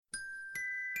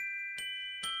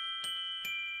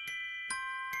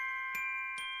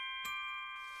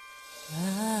I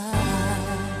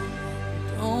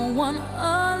don't want a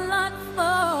lot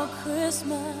for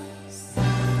Christmas.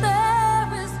 There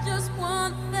is just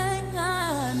one thing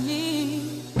I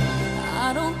need.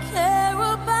 I don't care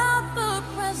about the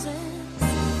presents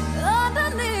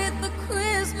underneath the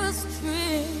Christmas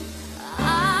tree.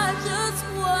 I just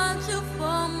want you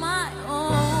for my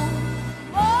own,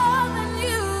 more than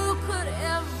you could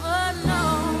ever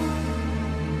know.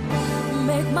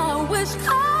 Make my wish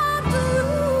come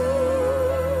true.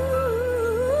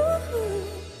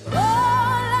 All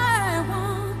I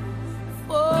want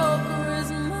for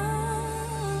Christmas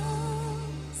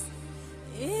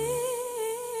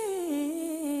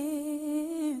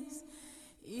is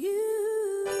you.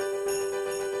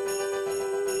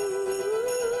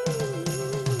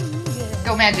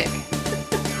 Go Magic.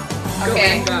 Go,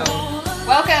 Okay. go.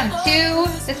 Welcome to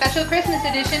the special Christmas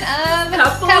edition of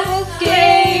Couples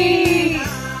Skate.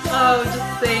 Oh,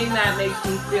 just saying that makes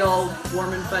me feel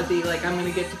warm and fuzzy. Like I'm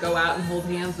gonna get to go out and hold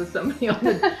hands with somebody on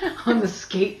the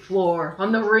skate floor,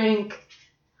 on the rink.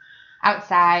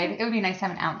 Outside. It would be nice to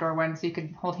have an outdoor one so you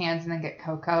could hold hands and then get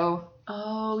cocoa.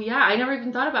 Oh yeah, I never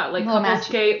even thought about like Little couple match-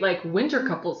 skate, like winter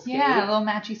couple skate. Yeah, little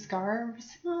matchy scarves.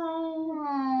 Oh,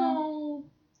 Aw. no.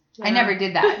 I never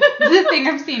did that. The thing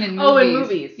I've seen in movies. Oh, in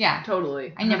movies. Yeah.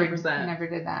 Totally. I never 100%.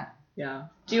 did that. Yeah.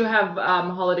 Do you have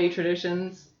holiday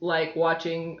traditions like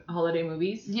watching holiday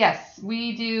movies? Yes,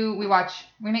 we do. We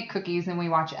make cookies and we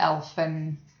watch Elf,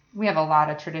 and we have a lot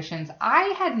of traditions.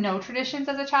 I had no traditions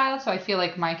as a child, so I feel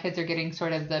like my kids are getting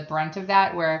sort of the brunt of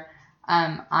that, where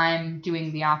I'm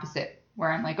doing the opposite,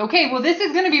 where I'm like, okay, well, this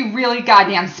is going to be really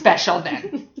goddamn special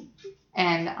then.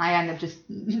 And I end up just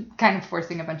kind of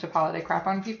forcing a bunch of holiday crap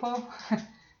on people.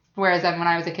 Whereas when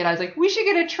I was a kid, I was like, we should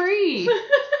get a tree.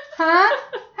 Huh?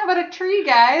 How about a tree,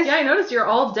 guys? Yeah, I noticed you're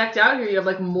all decked out here. You have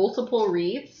like multiple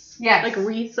wreaths. Yes. Like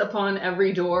wreaths upon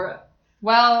every door,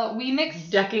 Well, we mixed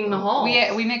decking the halls.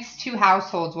 we mixed 2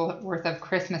 households worth of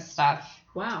Christmas stuff.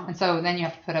 Wow. And so then you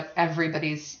have to put up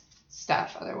everybody's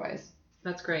stuff otherwise.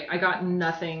 That's great. I got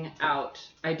nothing out.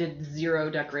 I did 0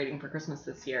 decorating for Christmas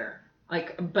this year.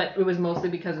 But it was mostly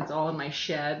because it's all in my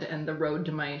shed, and the road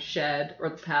to my shed, or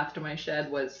the path to my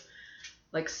shed, was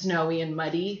like snowy and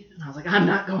muddy. And I was like, I'm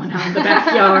not going out in the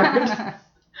backyard.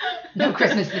 No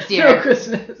Christmas this year. No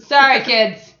Christmas. Sorry,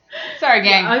 kids. Sorry,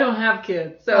 gang. I don't have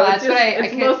kids, so Well, it's that's what I it's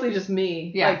could- mostly just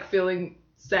me, Yeah. like feeling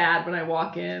sad when I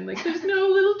walk in. Like, there's no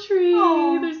little tree,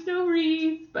 Aw. there's no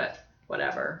wreath, but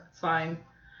whatever, it's fine.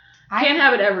 I Can't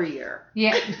have it every year.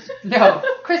 Yeah. No.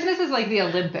 Christmas is like the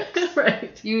Olympics.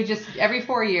 Right. You just, every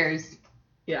 4 years,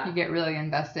 Yeah. you get really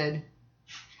invested.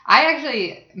 I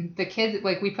actually, the kids,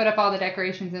 like, we put up all the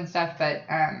decorations and stuff, but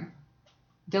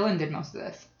Dylan did most of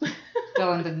this.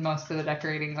 Dylan did most of the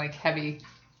decorating, like heavy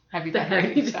The decorating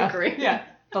heavy stuff. decorating. Yeah,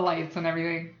 the lights and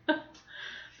everything.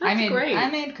 That's great. I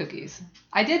made cookies.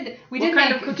 We did What kind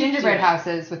make of cookies gingerbread do you make?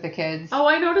 houses with the kids. Oh,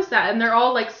 I noticed that, and they're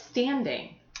all like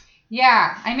standing.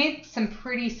 Yeah, I made some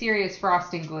pretty serious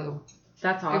frosting glue.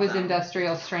 That's awesome. It was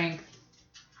industrial strength.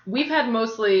 We've had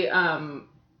mostly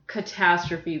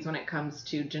catastrophes when it comes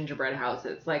to gingerbread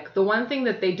houses. Like, the one thing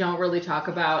that they don't really talk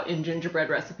about in gingerbread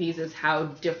recipes is how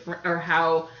different, or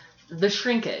how the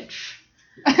shrinkage.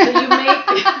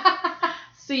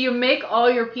 So you make all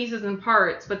your pieces and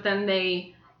parts, but then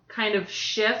they kind of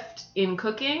shift in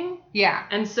cooking. Yeah.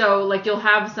 And so, like, you'll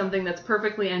have something that's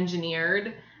perfectly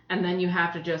engineered, and then you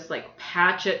have to just, like,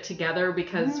 patch it together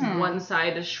because one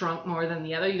side is shrunk more than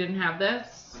the other. You didn't have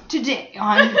this? Today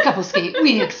on Couple Skate,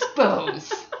 we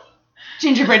expose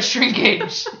gingerbread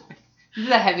shrinkage. This is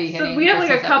a heavy hitting. So we have, like,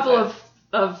 a Christmas couple episode.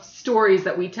 of stories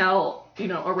that we tell,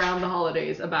 around the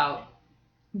holidays about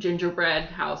gingerbread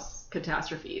house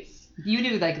catastrophes. You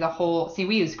do like the whole. See,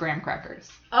 we use graham crackers.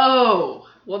 Oh,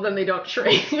 well, then they don't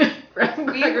shrink. Graham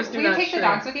Will crackers do you not take shrink. the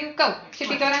dogs with you? Go,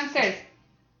 Chippy, go downstairs.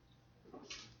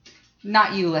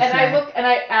 Not you, listener. And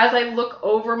as I look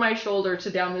over my shoulder to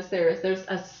down the stairs, there's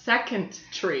a second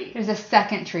tree. There's a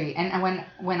second tree, and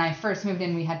when I first moved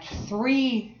in, we had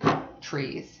 3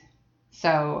 trees.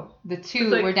 So the 2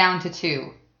 It's like- we're down to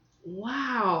 2.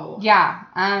 Wow. Yeah.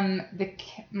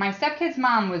 My stepkid's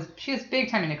mom she was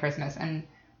big time into Christmas, and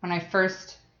when I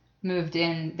first moved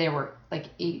in, there were like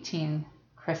 18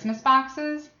 Christmas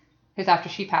boxes. Because after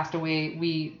she passed away,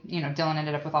 Dylan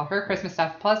ended up with all her Christmas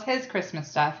stuff plus his Christmas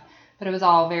stuff. But it was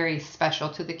all very special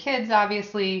to the kids,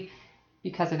 obviously,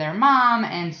 because of their mom.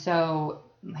 And so,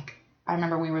 like, I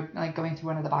remember we were like going through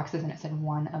one of the boxes and it said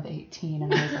 1 of 18,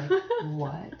 and I was like,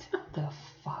 what the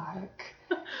fuck?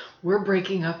 We're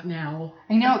breaking up now.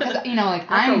 I know, because like That's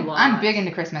a I'm lot. big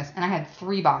into Christmas, and I had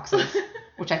 3 boxes,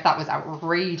 which I thought was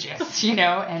outrageous,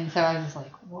 And so I was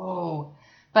like, whoa.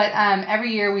 But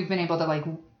every year we've been able to like,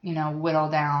 you know, whittle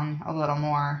down a little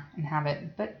more and have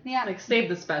it. But yeah. Like save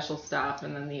the special stuff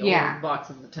and then the Yeah. old box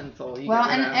of the tinsel. Well,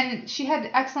 and she had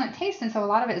excellent taste, and so a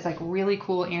lot of it is like really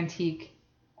cool antique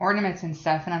ornaments and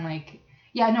stuff. And I'm like,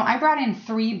 yeah, no, I brought in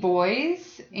 3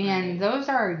 boys, and those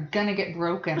are gonna get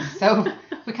broken. So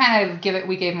we kind of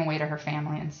we gave them away to her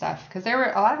family and stuff, because a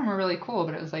lot of them were really cool.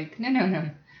 But it was like,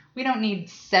 no, we don't need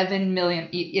 7 million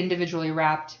individually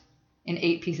wrapped in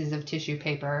 8 pieces of tissue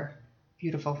paper,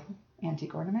 beautiful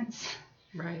antique ornaments.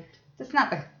 Right. That's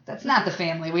not the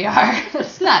family we are.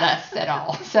 That's not us at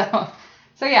all. So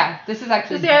yeah, this is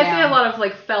actually. See, I see a lot of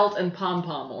like felt and pom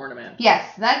pom ornaments.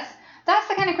 Yes, that's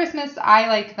the kind of Christmas I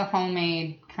like. The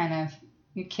homemade kind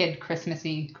of kid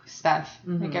Christmassy stuff,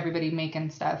 like everybody making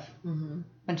stuff.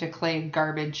 Bunch of clay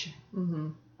garbage,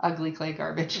 ugly clay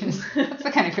garbage. That's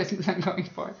the kind of Christmas I'm going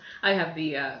for. I have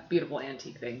the beautiful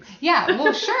antique things. Yeah,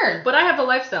 well, sure. But I have the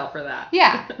lifestyle for that.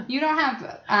 Yeah, you don't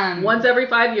have once every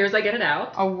 5 years I get it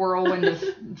out. A whirlwind of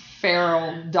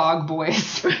feral dog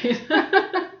boys. Right.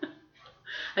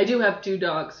 I do have 2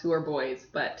 dogs who are boys,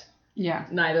 but yeah,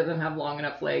 neither of them have long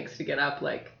enough legs to get up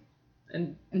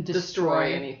and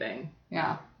destroy anything.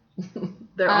 Yeah.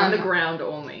 They're on the ground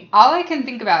only. All I can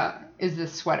think about is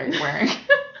this sweater you're wearing.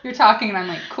 You're talking and I'm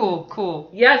like, cool.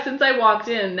 Yeah, since I walked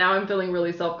in, now I'm feeling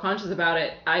really self-conscious about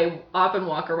it. I often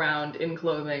walk around in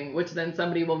clothing, which then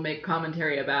somebody will make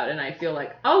commentary about, and I feel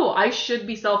like, oh, I should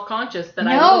be self-conscious that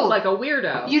I look like a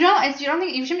weirdo. You don't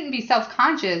think you shouldn't be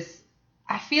self-conscious.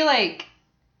 I feel like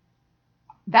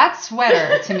that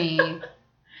sweater to me.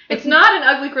 It's not an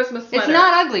ugly Christmas sweater. It's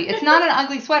not ugly. It's not an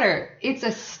ugly sweater. It's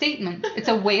a statement. It's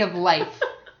a way of life.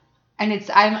 And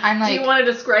I'm like. Do you want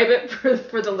to describe it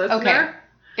for the listener? Okay.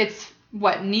 It's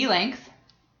knee length.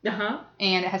 Uh-huh.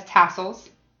 And it has tassels.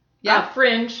 Yeah.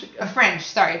 Fringe. A fringe,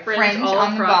 sorry. Fringe all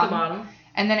on across the bottom.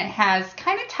 And then it has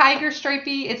kind of tiger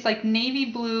stripey. It's like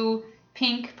navy blue,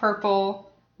 pink,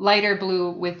 purple, lighter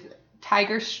blue with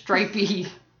tiger stripey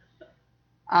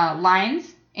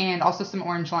lines. And also some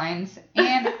orange lines.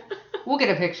 And we'll get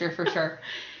a picture for sure.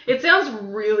 It sounds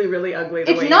really, really ugly.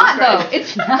 It's not, though.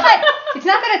 It's not. It's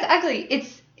not that it's ugly.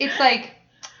 It's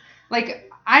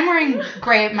like I'm wearing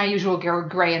my usual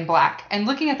gray and black. And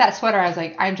looking at that sweater,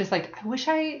 I'm just like, I wish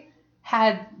I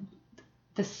had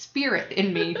the spirit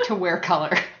in me to wear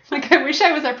color. Like, I wish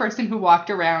I was a person who walked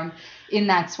around in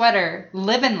that sweater,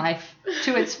 living life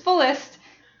to its fullest.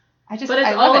 But it's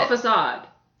all a facade.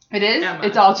 It is? Emma.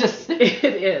 It's all just... It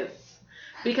is.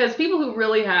 Because people who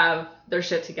really have their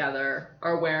shit together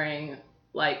are wearing,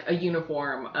 like, a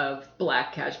uniform of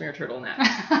black cashmere turtlenecks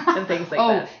and things like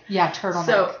that. Oh, yeah, turtleneck.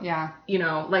 So, yeah. You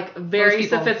know, like, very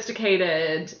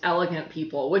sophisticated, elegant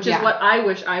people, which is what I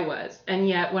wish I was. And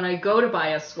yet, when I go to buy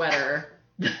a sweater,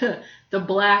 the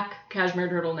black cashmere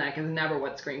turtleneck is never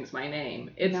what screams my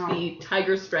name. It's the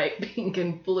tiger stripe pink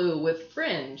and blue with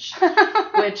fringe,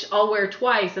 which I'll wear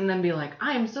twice and then be like,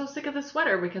 I am so sick of this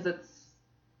sweater because it's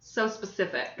so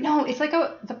specific. No, it's like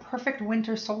the perfect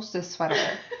winter solstice sweater.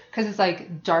 Because it's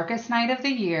like darkest night of the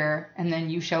year, and then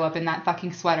you show up in that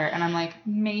fucking sweater, and I'm like,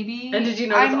 maybe. And did you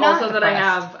notice also that I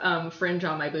have fringe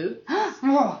on my boots?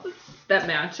 That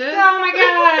matches. Oh my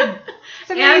god!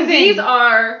 It's amazing.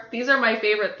 And these are my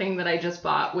favorite thing that I just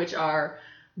bought, which are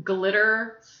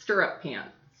glitter stirrup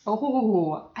pants.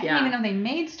 Oh, I didn't even know they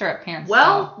made stirrup pants.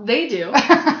 Well, they do.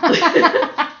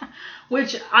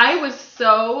 Which I was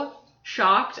so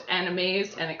shocked and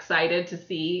amazed and excited to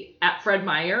see at Fred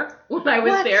Meyer when I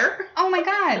was there. Oh my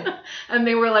god. And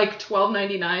they were like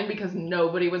 $12.99 because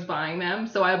nobody was buying them.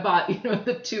 So I bought,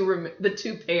 the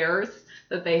two pairs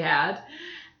that they had.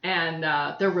 And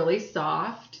they're really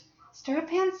soft. Stirrup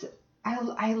pants,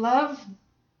 I love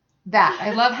that.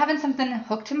 I love having something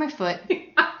hooked to my foot,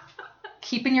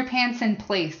 keeping your pants in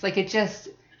place. Like, it just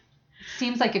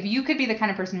seems like if you could be the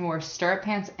kind of person who wore stirrup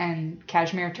pants and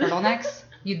cashmere turtlenecks,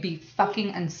 you'd be fucking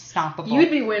unstoppable. You'd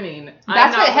be winning.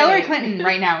 That's what Hillary Clinton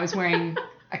right now is wearing,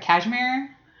 a cashmere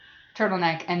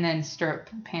turtleneck and then stirrup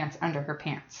pants under her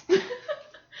pants.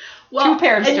 Well, 2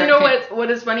 pairs of stirrup pants. What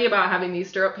is funny about having these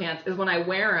stirrup pants is when I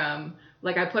wear them,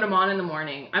 like I put them on in the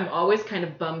morning, I'm always kind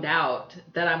of bummed out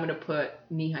that I'm going to put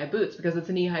knee-high boots because it's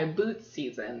a knee-high boots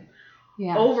season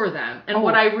over them. And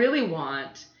what I really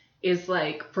want is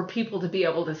like for people to be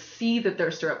able to see that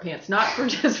they're stirrup pants, not for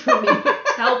just for me to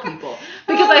tell people.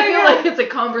 Because I feel like it's a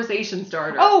conversation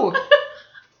starter. Oh,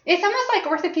 it's almost like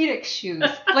orthopedic shoes.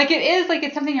 Like it is, like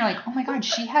it's something you're like, oh my god,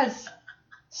 she has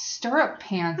stirrup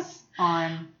pants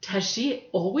on. Has she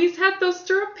always had those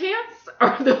stirrup pants?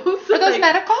 Are those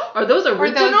medical? Are those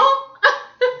original?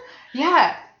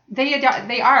 Yeah.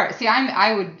 They are. See,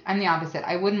 I'm the opposite.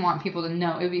 I wouldn't want people to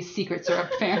know. It would be secret syrup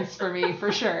fans for me,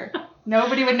 for sure.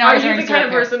 Nobody would know. Are I was you wearing the kind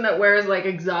syrup of person that wears like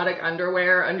exotic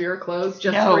underwear under your clothes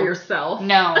just No. for yourself?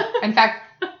 No. In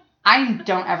fact, I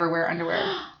don't ever wear underwear.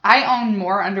 I own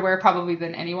more underwear probably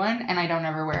than anyone, and I don't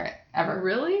ever wear it. Ever.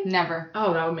 Really? Never.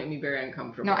 Oh, that would make me very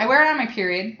uncomfortable. No, I wear it on my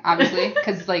period, obviously,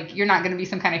 because, like, you're not going to be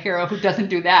some kind of hero who doesn't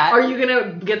do that. Are you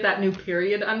gonna get that new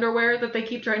period underwear that they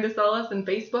keep trying to sell us in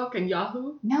Facebook and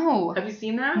Yahoo? No. Have you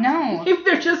seen that? No. Maybe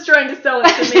they're just trying to sell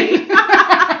it to me.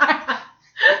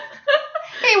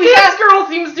 Hey, we This got... girl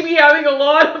seems to be having a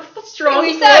lot of strong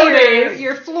We saw flow your, days.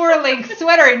 your floor-length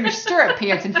sweater and your stirrup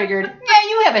pants and figured, yeah,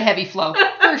 you have a heavy flow,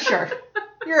 for sure.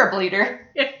 You're a bleeder.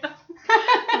 Yeah.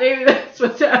 Maybe that's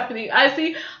what's happening. I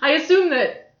assume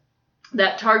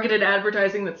that targeted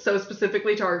advertising that's so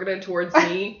specifically targeted towards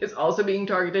me is also being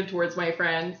targeted towards my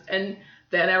friends, and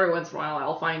then every once in a while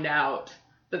I'll find out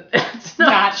that that's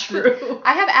not true.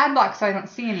 I have ad block, so I don't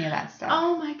see any of that stuff.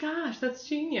 Oh my gosh, that's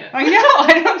genius. I know,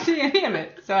 I don't see any of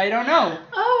it, so I don't know.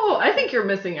 Oh, I think you're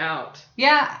missing out.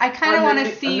 Yeah, I kind of want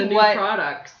to see on the what... new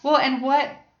products. Well, and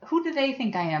who do they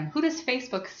think I am? Who does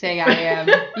Facebook say I am?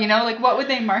 You know, like, what would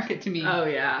they market to me? Oh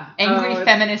yeah. Angry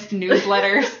feminist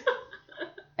newsletters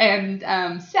and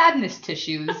sadness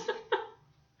tissues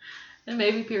and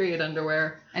maybe period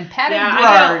underwear. and padded Yeah,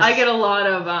 drawers. I get a lot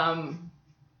of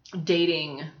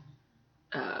dating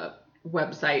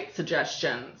website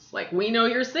suggestions. Like, we know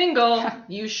you're single.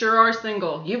 You sure are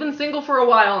single. You've been single for a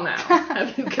while now.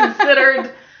 Have you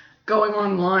considered going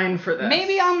online for this?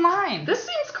 Maybe online. This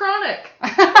seems chronic.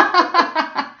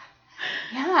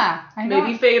 Yeah, I know.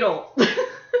 Maybe fatal. I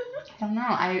don't know.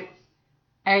 I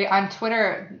on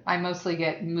Twitter, I mostly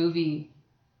get movie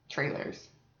trailers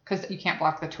because you can't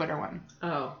block the Twitter one.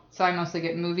 Oh. So I mostly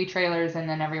get movie trailers, and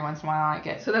then every once in a while I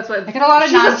get... So that's why I get a lot of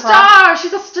she's a non-profit... star!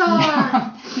 She's a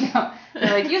star! No.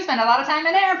 They're like, you spend a lot of time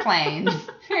in airplanes.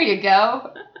 Here you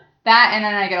go. That, and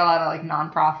then I get a lot of, like,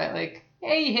 non-profit, like,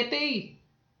 hey, hippie,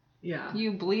 Yeah.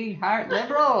 you bleeding heart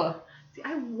liberal. See,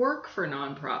 I work for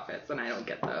nonprofits and I don't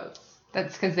get those.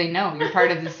 That's because they know you're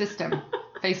part of the system.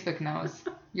 Facebook knows.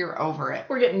 You're over it.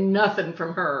 We're getting nothing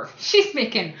from her. She's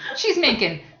making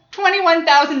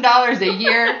 $21,000 a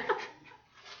year,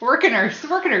 working her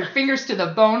fingers to the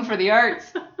bone for the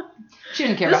arts. She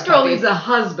doesn't care This about girl needs a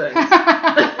husband.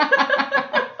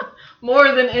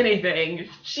 More than anything.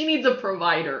 She needs a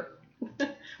provider.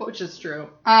 Which is true.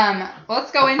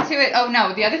 Let's go into it. Oh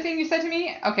no, the other thing you said to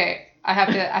me. Okay, I have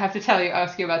to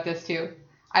ask you about this too.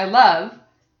 I love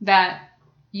that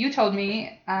you told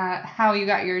me how you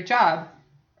got your job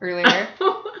earlier.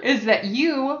 Is that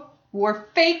you wore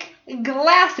fake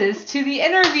glasses to the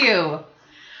interview?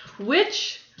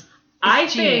 Which I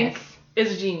genius. think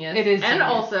is genius. It is And genius.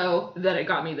 also that it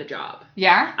got me the job.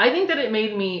 Yeah. I think that it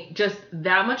made me just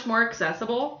that much more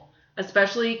accessible,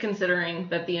 especially considering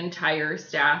that the entire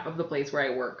staff of the place where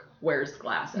I work wears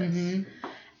glasses. Mm-hmm.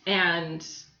 And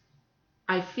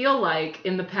I feel like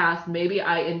in the past, maybe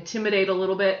I intimidate a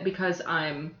little bit because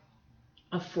I'm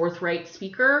a forthright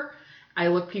speaker. I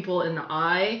look people in the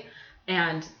eye,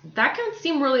 and that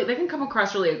can come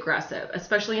across really aggressive,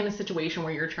 especially in a situation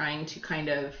where you're trying to kind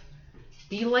of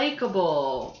be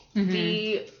likable, Mm-hmm.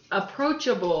 be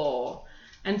approachable.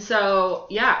 And so,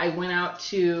 yeah, I went out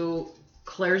to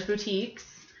Claire's Boutiques,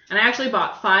 and I actually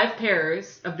bought 5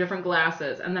 pairs of different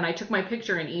glasses, and then I took my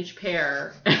picture in each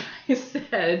pair,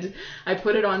 and I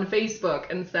put it on Facebook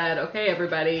and said, okay,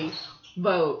 everybody,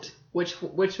 vote. Which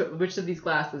of these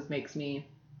glasses makes me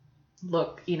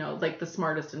look, like the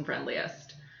smartest and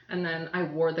friendliest? And then I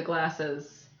wore the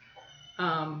glasses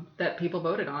that people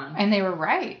voted on. And they were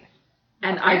right.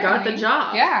 And I got the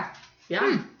job. Yeah.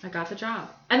 Yeah, I got the job.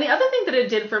 And the other thing that it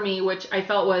did for me, which I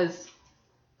felt was,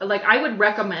 like, I would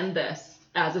recommend this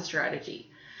as a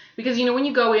strategy. Because, when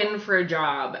you go in for a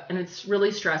job and it's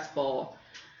really stressful,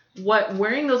 what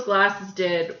wearing those glasses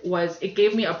did was it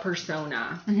gave me a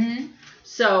persona. Mm-hmm.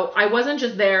 So I wasn't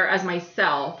just there as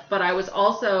myself, but I was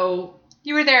also...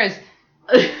 You were there as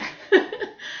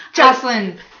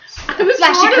Jocelyn, I was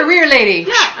flashy sort of, career lady.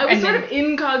 Yeah, I was And sort then- of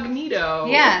incognito.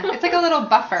 Yeah, it's like a little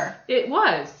buffer. It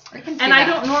was. I can see And I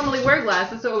that. don't normally wear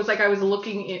glasses, so it was like I was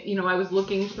looking, I was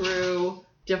looking through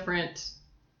different,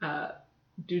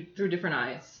 through different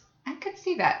eyes. I could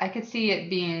see that. I could see it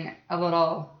being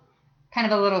kind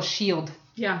of a little shield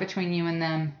Yeah. between you and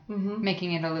them, Mm-hmm.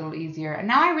 making it a little easier. And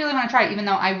now I really want to try it, even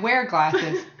though I wear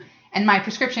glasses. And my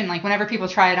prescription, like, whenever people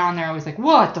try it on, they're always like,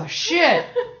 what the shit?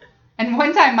 And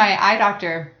one time my eye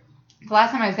doctor, the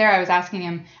last time I was there, I was asking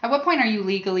him, at what point are you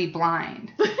legally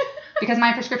blind? Because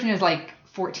my prescription is like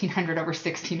 1,400 over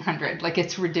 1,600. Like,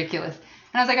 it's ridiculous.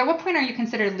 And I was like, at what point are you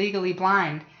considered legally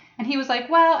blind? And he was like,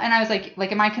 well, and I was like,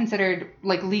 am I considered,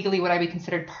 like, legally, would I be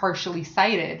considered partially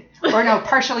sighted? Or no,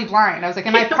 partially blind. I was like,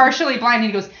 am I partially blind? And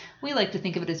he goes, we like to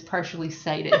think of it as partially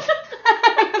sighted.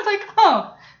 I was like,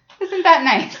 oh, isn't that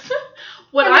nice?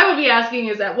 What I would be asking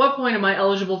is, at what point am I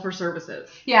eligible for services?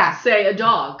 Yeah. Say, a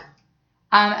dog.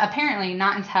 Apparently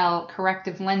not until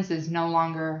corrective lenses no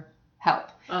longer help.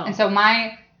 Oh. And so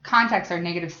my contacts are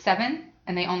 -7,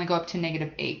 and they only go up to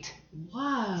 -8.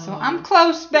 Wow. So I'm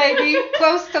close, baby.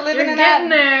 Close to living You're in getting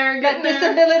that there.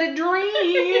 disability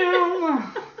dream.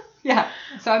 Yeah.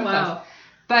 So I'm close.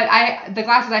 But the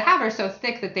glasses I have are so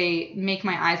thick that they make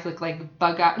my eyes look like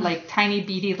like tiny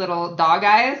beady little dog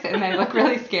eyes, and they look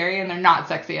really scary, and they're not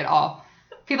sexy at all.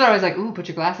 People are always like, ooh, put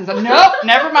your glasses on. Nope,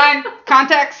 never mind.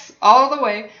 Contacts all the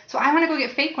way. So I want to go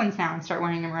get fake ones now and start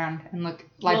wearing them around and look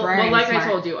librarian Well, like smart. I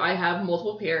told you, I have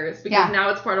multiple pairs because now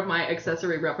it's part of my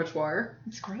accessory repertoire.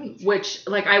 That's great. Which,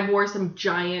 like, I wore some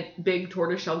giant, big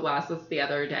tortoiseshell glasses the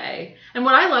other day. And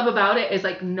what I love about it is,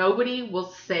 like, nobody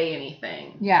will say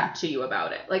anything to you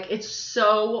about it. Like, it's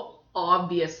so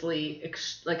obviously,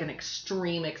 like, an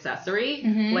extreme accessory.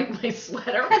 Mm-hmm. Like my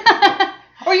sweater.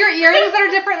 Or your earrings that are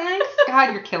different lengths?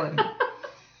 God, you're killing me.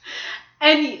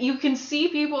 And you can see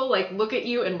people, like, look at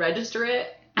you and register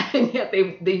it, and yet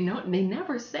they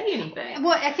never say anything.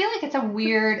 Well, I feel like it's a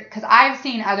weird, because I've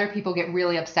seen other people get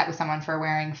really upset with someone for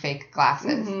wearing fake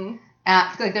glasses. Mm-hmm.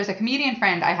 Like, there's a comedian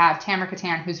friend I have, Tamara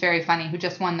Katan, who's very funny, who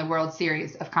just won the World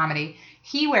Series of Comedy.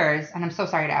 He wears, and I'm so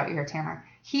sorry to out you here, Tamara,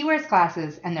 he wears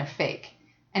glasses and they're fake.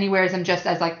 And he wears them just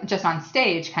on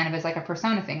stage, kind of as like a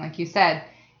persona thing, like you said.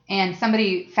 And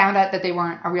somebody found out that they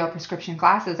weren't a real prescription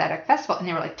glasses at a festival, and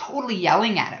they were like totally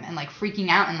yelling at him and like freaking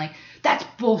out and like, that's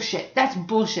bullshit. That's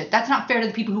bullshit. That's not fair to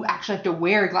the people who actually have to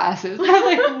wear glasses. And I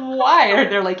was like, why? Are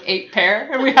there like 8 pair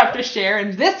and we have to share?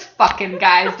 And this fucking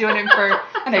guy's doing it for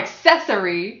an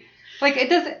accessory. Like, it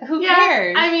doesn't, who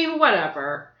cares? I mean,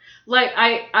 whatever. Like,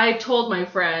 I told one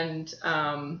of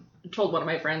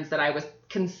my friends that I was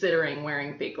considering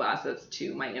wearing fake glasses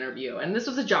to my interview, and this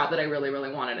was a job that I really,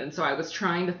 really wanted, and so I was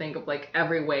trying to think of like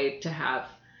every way to have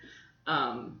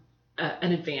an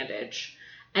advantage,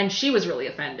 and she was really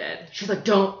offended. She's like,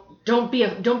 don't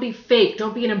be fake,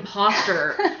 don't be an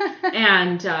imposter.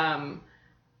 And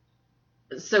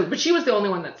but she was the only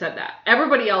one that said that.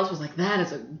 Everybody else was like, that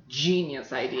is a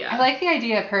genius idea. I like the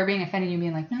idea of her being offended, you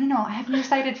being like, no, I have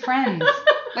nearsighted friends.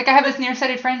 Like, I have this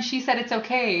nearsighted friend, she said it's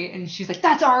okay, and she's like,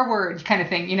 that's our word, kind of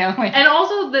thing, you know? Like, and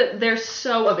also they're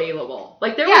so available.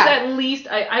 Like, there was at least,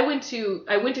 I went to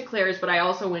Claire's, but I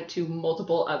also went to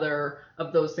multiple other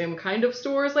of those same kind of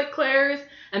stores like Claire's,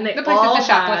 and they the places all to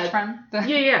shoplift had, from.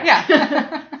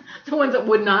 Yeah. The ones that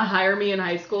would not hire me in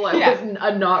high school. I was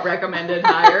a not recommended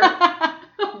hire.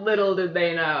 Little did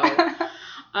they know.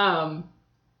 And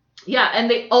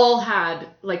they all had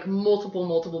like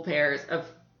multiple pairs of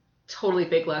totally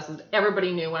fake glasses.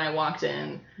 Everybody knew when I walked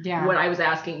in what I was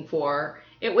asking for.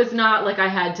 It was not like I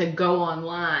had to go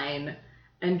online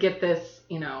and get this,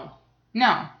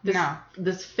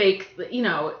 this fake,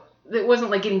 it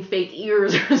wasn't like getting fake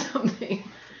ears or something.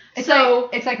 It's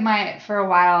like for a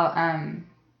while,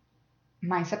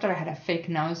 my stepdaughter had a fake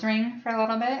nose ring for a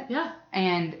little bit. Yeah.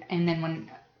 And then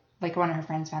when like one of her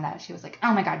friends found out, she was like,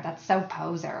 oh my God, that's so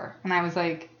poser. And I was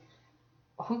like,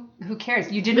 who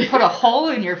cares? You didn't put a hole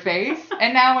in your face.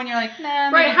 And now when you're like, nah.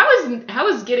 Right. How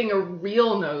is getting a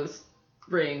real nose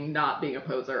ring not being a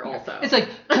poser also? It's like,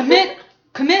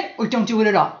 commit or don't do it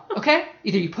at all. Okay?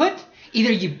 Either you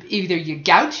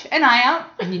gouge an eye out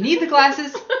and you need the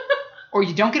glasses, or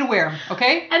you don't get to wear them.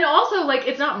 Okay? And also, like,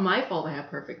 it's not my fault I have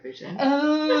perfect vision.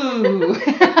 Oh.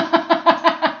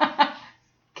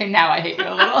 Okay, now I hate you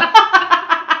a little.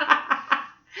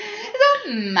 It's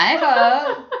not my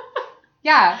fault.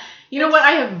 Yeah. You know what?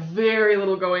 I have very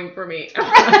little going for me.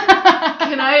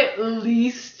 Can I at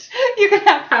least you can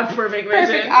have perfect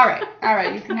vision? All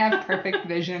right. You can have perfect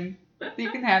vision.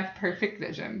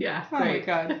 Yeah. Oh great.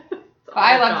 My God.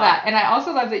 I love that. And I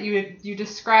also love that you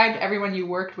described everyone you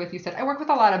worked with. You said, I work with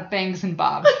a lot of bangs and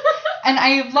bobs. And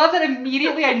I love that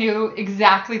immediately I knew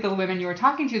exactly the women you were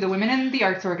talking to, the women in the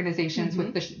arts organizations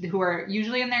who are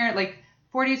usually in their like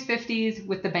 40s, 50s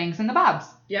with the bangs and the bobs.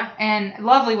 Yeah. And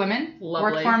lovely women.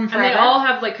 Lovely. Worked for them forever. And they all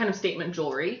have like kind of statement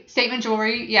jewelry.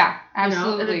 Yeah,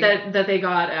 absolutely. That they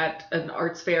got at an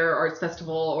arts fair, arts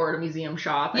festival, or at a museum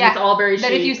shop. And yeah. It's all very chic.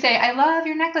 That if you say, I love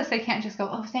your necklace, they can't just go,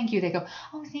 oh, thank you. They go,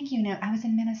 oh, thank you. No, I was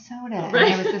in Minnesota.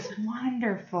 Right. And there was this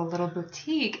wonderful little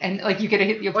boutique. And like you get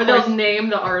a... Or they'll name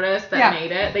the artist that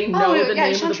made it. They know the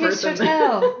name of the person.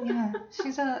 Hotel. Yeah.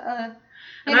 She's a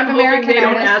and I'm hoping they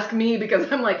don't ask me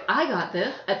because I'm like, I got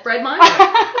this at Fred Meyer.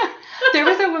 There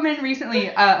was a woman recently,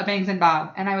 a Bangs and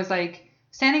Bob, and I was like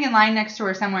standing in line next to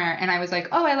her somewhere, and I was like,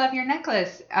 "Oh, I love your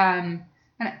necklace." And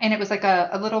it was like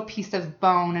a little piece of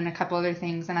bone and a couple other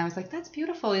things, and I was like, "That's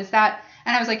beautiful. Is that?"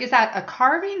 And I was like, "Is that a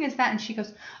carving? Is that?" And she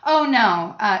goes, "Oh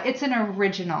no, it's an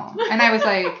original." And I was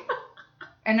like,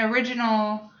 "An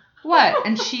original what?"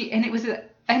 And it was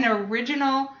an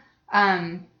original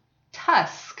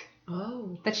tusk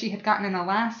that she had gotten in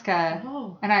Alaska.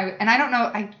 Oh. And I don't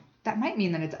know, that might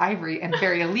mean that it's ivory and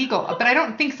very illegal, but I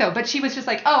don't think so. But she was just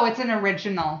like, "Oh, it's an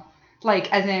original,"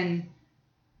 like as in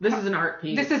this is an art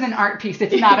piece. This is an art piece.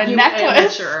 It's not a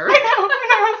necklace. Amateur. I know.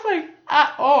 And I was like,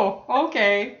 oh,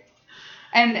 okay.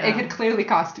 And it had clearly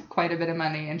cost quite a bit of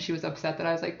money, and she was upset that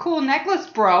I was like, "Cool necklace,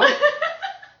 bro.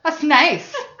 That's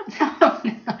nice." No.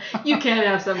 You can't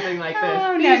have something like this.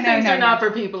 Oh, These things are not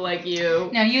for people like you.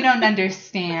 No, you don't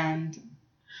understand.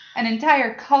 An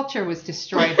entire culture was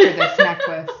destroyed for this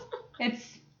necklace.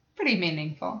 It's pretty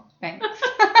meaningful. Thanks.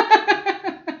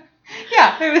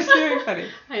 Yeah, it was very funny.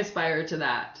 I aspire to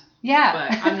that. Yeah.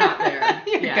 But I'm not there.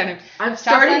 I'm Jocelyn,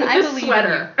 starting with this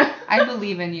sweater. I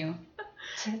believe in you.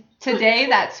 Today,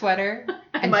 that sweater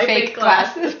and my fake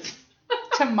glasses.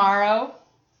 Tomorrow,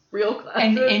 real glasses.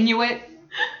 And Inuit.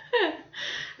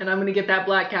 And I'm going to get that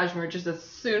black cashmere just as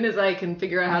soon as I can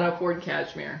figure out how to afford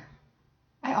cashmere.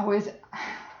 I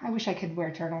wish I could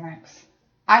wear turtlenecks.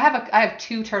 I have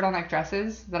 2 turtleneck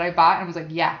dresses that I bought and was like,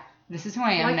 yeah, this is who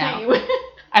I am Why now. Can't you?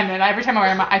 And then every time I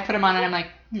wear them, I put them on and I'm like,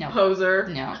 no. Poser.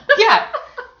 No. Yeah.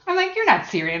 I'm like, you're not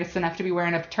serious enough to be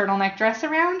wearing a turtleneck dress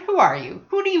around. Who are you?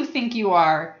 Who do you think you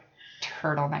are?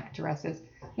 Turtleneck dresses.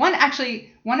 One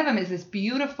of them is this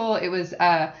beautiful, it was,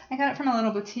 I got it from a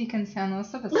little boutique in San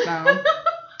Luis Obispo.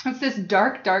 It's this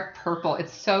dark, dark purple.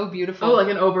 It's so beautiful. Oh, like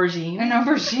an aubergine? An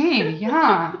aubergine,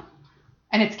 yeah.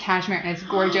 And it's cashmere, and it's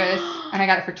gorgeous. And I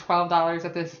got it for $12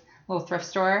 at this little thrift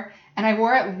store. And I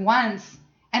wore it once,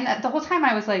 and the whole time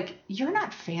I was like, "You're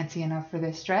not fancy enough for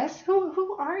this dress.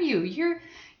 Who are you?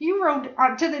 You rode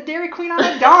to the Dairy Queen on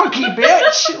a donkey,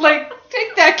 bitch. Like,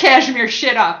 take that cashmere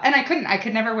shit off." And I couldn't. I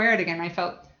could never wear it again. I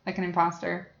felt like an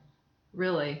imposter.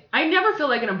 Really? I never feel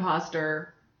like an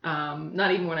imposter,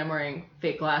 not even when I'm wearing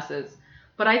fake glasses.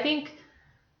 But I think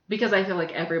because I feel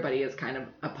like everybody is kind of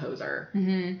a poser.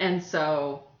 Mm-hmm. And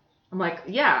so I'm like,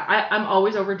 yeah, I'm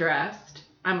always overdressed.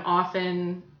 I'm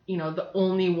often, the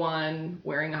only one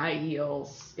wearing high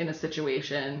heels in a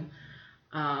situation.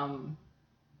 And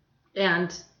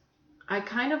I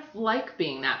kind of like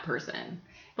being that person.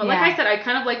 But like I said, I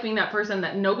kind of like being that person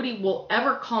that nobody will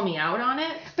ever call me out on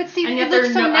it. But see, and it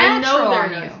looks so natural on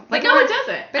you. Like, no, it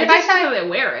doesn't. But I if just I saw know they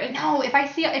wear it. No, if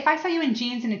I saw you in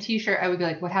jeans and a t-shirt, I would be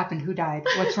like, "What happened? Who died?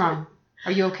 What's wrong?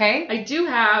 Are you okay?" I do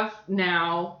have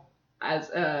now, as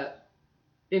a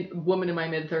woman in my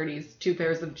mid-30s, 2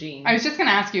 pairs of jeans. I was just going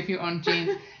to ask you if you owned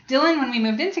jeans. Dylan, when we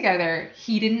moved in together,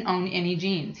 he didn't own any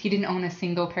jeans. He didn't own a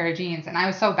single pair of jeans. And I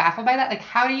was so baffled by that. Like,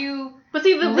 how do you But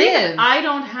see, the reason I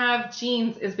don't have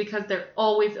jeans is because they're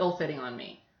always ill-fitting on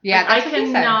me. Yeah, like, I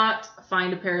cannot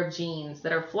find a pair of jeans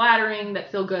that are flattering,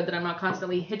 that feel good, that I'm not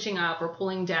constantly hitching up or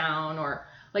pulling down, or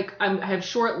like I have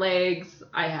short legs,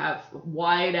 I have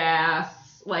wide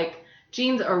ass. Like,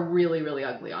 jeans are really, really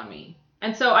ugly on me.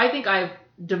 And so I think I've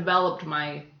developed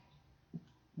my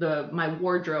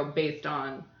wardrobe based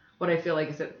on what I feel like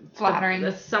is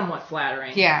flattering, somewhat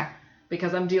flattering. Yeah,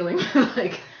 because I'm dealing with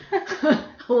like a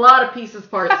lot of pieces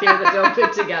parts here that don't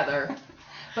fit together.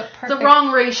 But it's the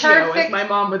wrong ratio, as my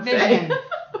mom would say.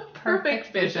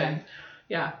 Perfect vision.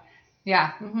 Yeah.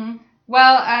 Yeah. Mm-hmm.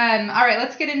 Well, all right.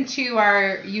 Let's get into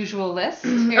our usual list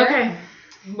here. Okay.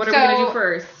 What are we gonna do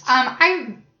first?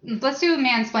 Let's do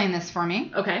mansplain this for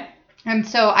me. Okay. And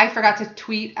so I forgot to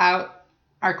tweet out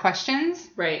our questions.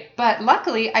 Right. But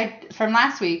luckily, from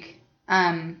last week.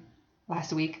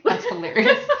 Last week. That's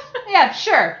hilarious. Yeah,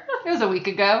 sure. It was a week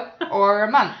ago or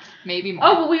a month, maybe more.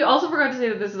 Oh, but we also forgot to say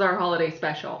that this is our holiday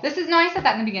special. I said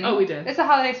that in the beginning. Oh, we did. It's a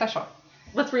holiday special.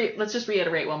 Let's just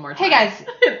reiterate one more time. Hey guys,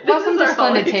 welcome to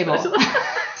Splendid Table.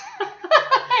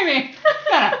 I mean,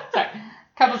 no, sorry.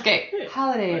 Couples Gate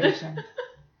Holiday Edition.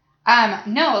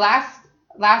 No,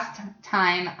 last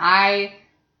time I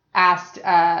asked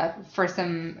for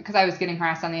some, because I was getting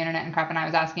harassed on the internet and crap, and I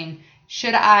was asking,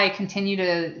 should I continue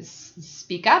to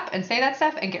speak up and say that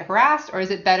stuff and get harassed, or is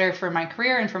it better for my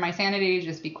career and for my sanity to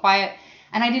just be quiet?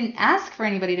 And I didn't ask for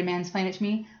anybody to mansplain it to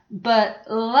me, but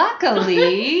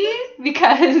luckily,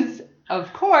 because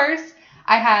of course,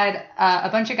 I had a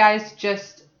bunch of guys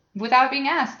just, without being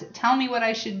asked, tell me what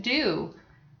I should do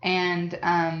and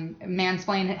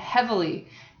mansplain it heavily.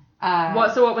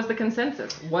 What was the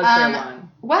consensus? Was there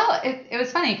one? Well, it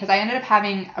was funny because I ended up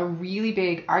having a really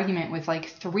big argument with like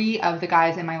 3 of the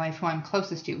guys in my life who I'm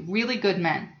closest to, really good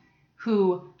men,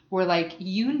 who were like,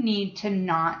 you need to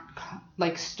not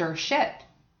like stir shit.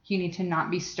 You need to not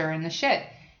be stirring the shit.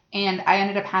 And I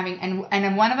ended up having, and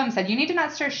then one of them said, you need to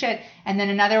not stir shit. And then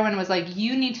another one was like,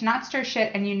 you need to not stir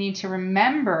shit and you need to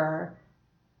remember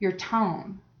your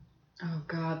tone. Oh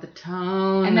God, the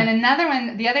tone. And then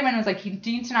the other one was like, you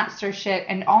need to not stir shit.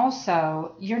 And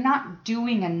also, you're not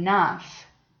doing enough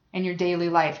in your daily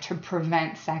life to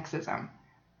prevent sexism.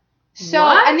 So,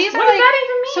 what? And these what are does like, that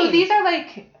even mean? so these are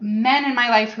like men in my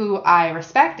life who I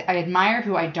respect, I admire,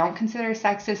 who I don't consider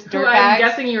sexist dirtbags. Who I'm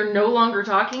guessing you're no longer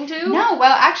talking to? No,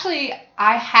 well, actually,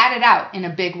 I had it out in a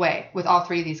big way with all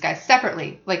 3 of these guys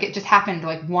separately. Like, it just happened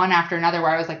like one after another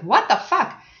where I was like, what the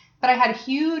fuck? But I had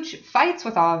huge fights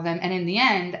with all of them, and in the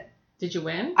end... Did you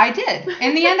win? I did.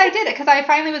 In the end, I did it, because I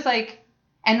finally was like...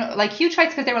 And, like, huge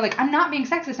fights because they were like, I'm not being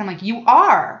sexist. I'm like, you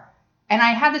are. And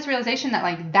I had this realization that,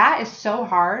 like, that is so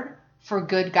hard for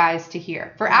good guys to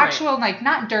hear. For actual, like,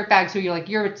 not dirtbags who you're like,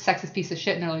 you're a sexist piece of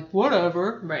shit, and they're like,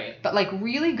 whatever. Right. But, like,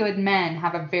 really good men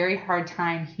have a very hard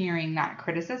time hearing that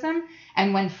criticism.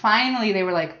 And when finally they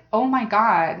were like, oh my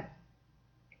God,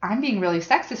 I'm being really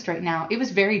sexist right now, it was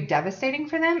very devastating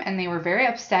for them, and they were very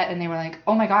upset, and they were like,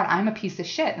 oh my God, I'm a piece of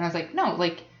shit. And I was like, no,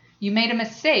 like, you made a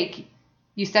mistake.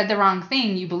 You said the wrong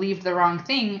thing. You believed the wrong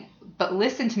thing. But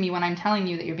listen to me when I'm telling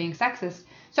you that you're being sexist.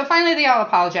 So finally they all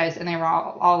apologized, and they were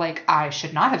all like, I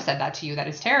should not have said that to you. That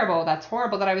is terrible. That's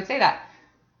horrible that I would say that.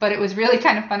 But it was really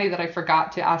kind of funny that I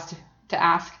forgot to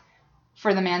ask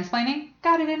for the mansplaining.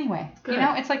 Got it anyway. Good. You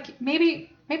know, it's like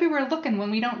maybe we're looking when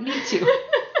we don't need to.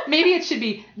 Maybe it should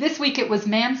be, this week it was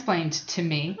mansplained to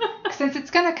me, since it's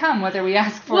going to come whether we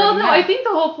ask for it or not. Well, no, I think the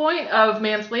whole point of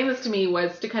Mansplain This to Me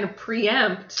was to kind of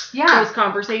preempt those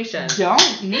conversations.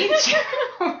 Don't need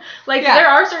to. Like, there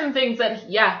are certain things that,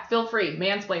 feel free,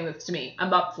 mansplain this to me.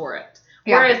 I'm up for it.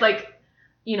 Whereas, like,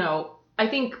 you know, I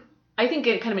think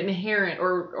it kind of inherent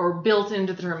or built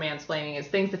into the term mansplaining is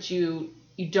things that you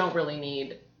don't really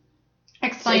need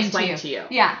explained to you.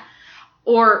 Yeah.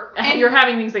 Or you're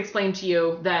having things explained to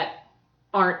you that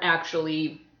aren't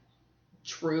actually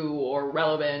true or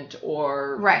relevant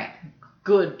or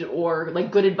good or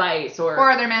like good advice or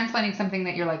they're mansplaining something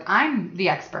that you're like, I'm the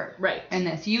expert in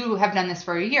this. You have done this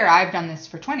for a year. I've done this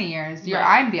for 20 years.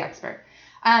 I'm the expert.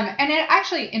 And it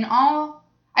actually and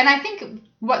I think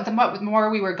what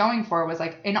more we were going for was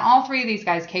like in all 3 of these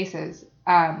guys' cases,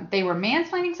 they were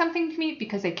mansplaining something to me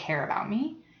because they care about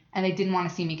me. And they didn't want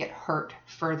to see me get hurt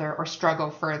further or struggle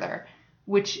further,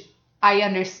 which I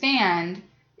understand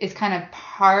is kind of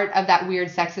part of that weird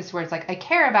sexist where it's like, I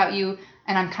care about you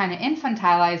and I'm kind of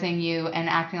infantilizing you and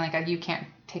acting like you can't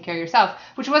take care of yourself,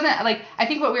 which wasn't like, I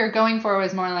think what we were going for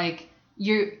was more like,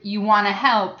 you want to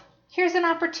help. Here's an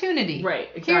opportunity. Right.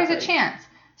 Exactly. Here's a chance.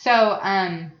 So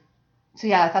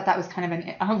yeah, I thought that was kind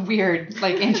of a weird,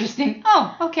 like interesting.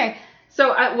 Oh, okay.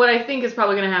 So what I think is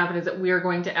probably going to happen is that we are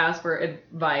going to ask for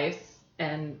advice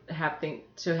and have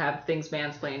things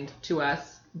mansplained to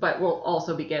us, but we'll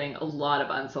also be getting a lot of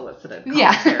unsolicited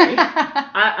commentary.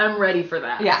 I'm ready for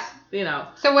that. Yeah. You know.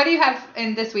 So what do you have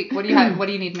in this week? What do you have? What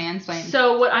do you need mansplained?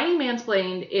 So what I need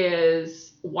mansplained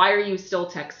is, why are you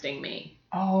still texting me?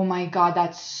 Oh my God,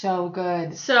 that's so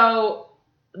good. So,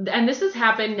 and this has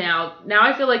happened now. Now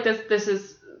I feel like this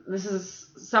is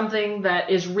something that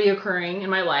is reoccurring in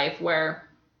my life where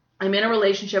I'm in a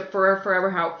relationship for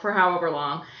however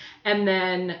long, and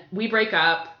then we break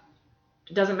up.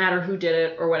 It doesn't matter who did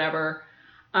it or whatever.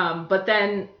 But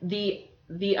then the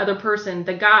other person,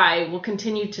 the guy, will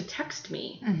continue to text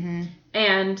me. Mm-hmm.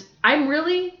 And I'm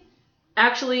really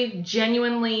actually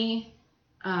genuinely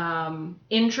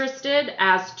interested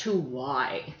as to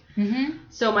why. Mm-hmm.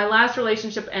 So my last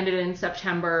relationship ended in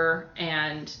September,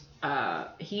 and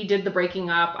he did the breaking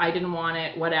up. I didn't want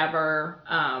it, whatever.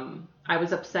 I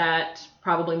was upset,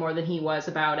 probably more than he was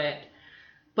about it.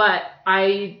 But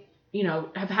I,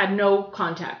 have had no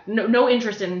contact, no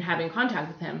interest in having contact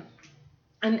with him.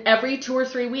 And every 2 or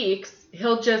 3 weeks,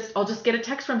 I'll just get a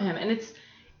text from him. And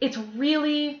it's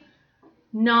really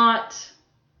not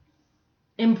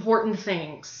important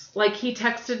things. Like, he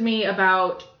texted me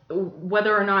about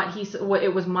whether or not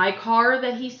it was my car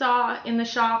that he saw in the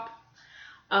shop,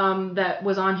 that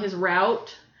was on his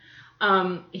route.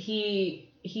 He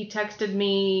texted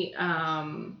me,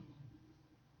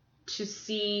 to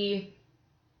see,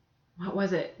 what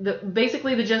was it?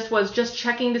 Basically the gist was just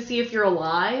checking to see if you're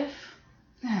alive.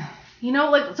 You know,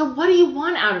 like, so what do you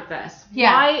want out of this?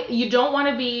 Yeah. Why you don't want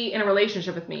to be in a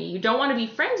relationship with me? You don't want to be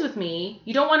friends with me?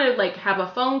 You don't want to, like, have a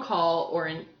phone call or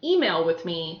an email with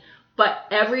me, but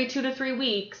every 2 to 3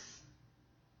 weeks,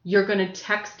 you're going to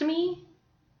text me?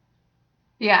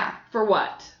 Yeah. For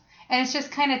what? And it's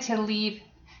just kind of to leave.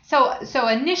 So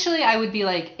initially I would be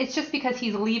like, it's just because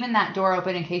he's leaving that door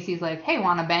open in case he's like, hey,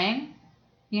 wanna bang?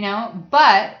 You know?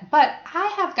 But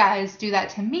I have guys do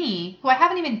that to me who I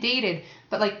haven't even dated,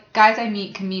 but like guys I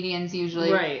meet, comedians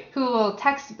usually, Right. who will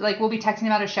text, like we'll be texting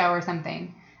about a show or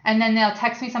something. And then they'll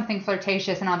text me something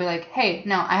flirtatious and I'll be like, hey,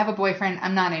 no, I have a boyfriend.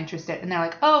 I'm not interested. And they're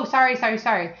like, oh, sorry.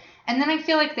 And then I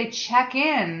feel like they check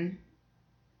in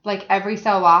like every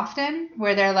so often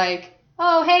where they're like,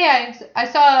 oh, hey, I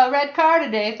saw a red car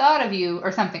today, thought of you,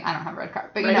 or something. I don't have a red car,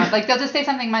 but you know, like they'll just say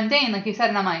something mundane, like you said,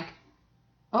 and I'm like,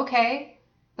 okay.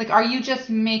 Like, are you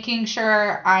just making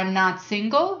sure I'm not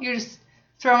single? You're just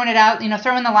throwing it out, you know,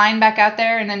 throwing the line back out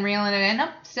there and then reeling it in?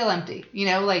 Nope, still empty. You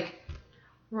know, like,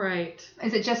 right.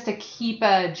 Is it just to keep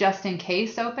a just in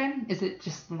case open? Is it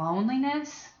just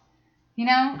loneliness? You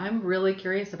know? I'm really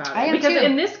curious about it. I am because too.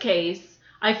 in this case,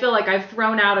 I feel like I've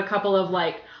thrown out a couple of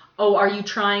like, oh, are you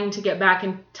trying to get back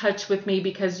in touch with me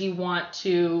because you want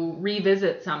to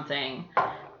revisit something?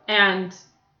 And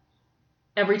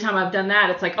every time I've done that,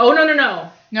 it's like, oh, no.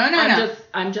 No.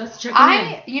 I'm just checking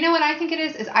in. You know what I think it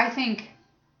is I think,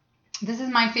 this is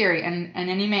my theory, and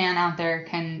any man out there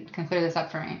can clear this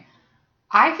up for me.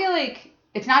 I feel like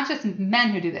it's not just men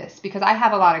who do this, because I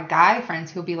have a lot of guy friends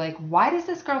who'll be like, why does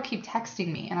this girl keep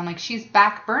texting me? And I'm like, she's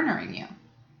back burnering you.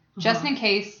 Just in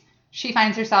case she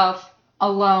finds herself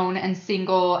alone and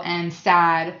single and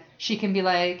sad, she can be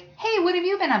like, hey, what have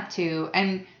you been up to?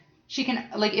 And she can,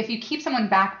 like, if you keep someone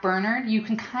back burnered, you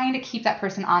can kind of keep that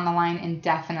person on the line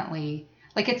indefinitely.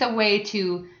 Like, it's a way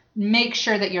to make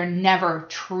sure that you're never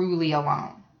truly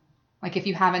alone. Like, if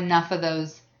you have enough of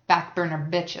those back burner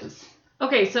bitches.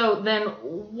 Okay, so then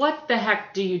what the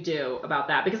heck do you do about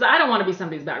that? Because I don't want to be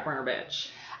somebody's back burner bitch.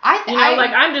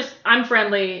 I'm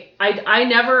friendly. I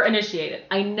never initiate it.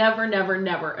 I never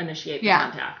initiate the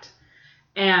contact.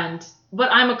 But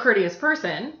I'm a courteous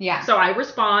person. Yeah. So I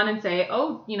respond and say,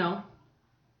 oh, you know,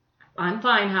 I'm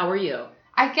fine. How are you?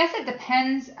 I guess it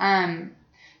depends.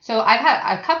 So I've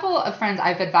had a couple of friends,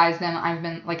 I've advised them, I've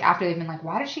been like, after they've been like,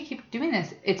 why does she keep doing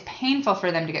this? It's painful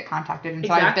for them to get contacted. And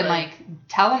so I've been like,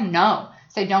 tell them no.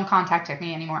 Say, don't contact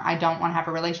me anymore. I don't want to have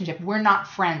a relationship. We're not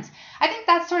friends. I think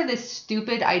that's sort of this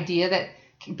stupid idea that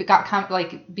got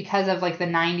like because of like the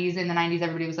 90s. In the 90s,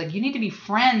 everybody was like, you need to be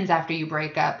friends after you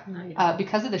break up.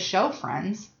 Because of the show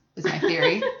Friends, is my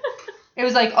theory. It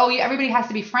was like, oh, yeah, everybody has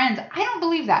to be friends. I don't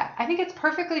believe that. I think it's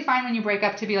perfectly fine when you break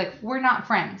up to be like, we're not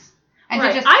friends. And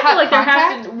right. to just I feel like contact,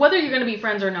 there has to, whether you're going to be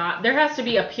friends or not, there has to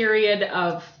be a period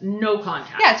of no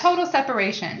contact. Yeah, total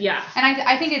separation. Yeah. And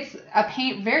I think it's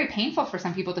very painful for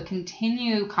some people to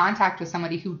continue contact with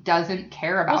somebody who doesn't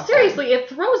care about them. Well, seriously, it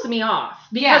throws me off.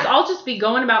 Because I'll just be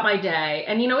going about my day.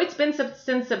 And, you know, it's been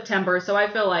since September, so I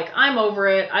feel like I'm over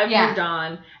it. I've moved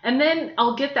on. And then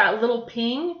I'll get that little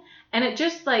ping. And it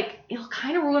just, like, it'll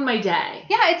kind of ruin my day.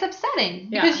 Yeah, it's upsetting.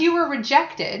 Because you were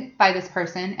rejected by this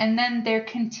person, and then they're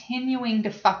continuing to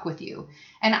fuck with you.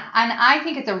 And I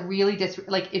think it's a really,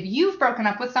 like, if you've broken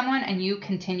up with someone and you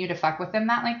continue to fuck with them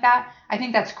like that, I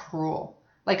think that's cruel.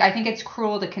 Like, I think it's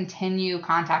cruel to continue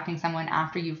contacting someone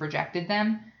after you've rejected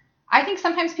them. I think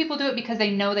sometimes people do it because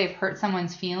they know they've hurt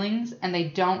someone's feelings, and they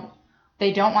don't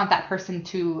want that person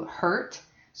to hurt.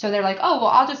 So they're like, oh, well,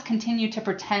 I'll just continue to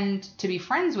pretend to be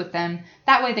friends with them.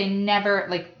 That way they never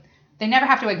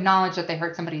have to acknowledge that they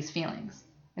hurt somebody's feelings.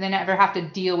 And they never have to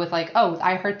deal with like, oh,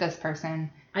 I hurt this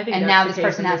person. I think and that's now the this case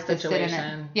person in has this to sit in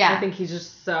situation. it. Yeah. I think he's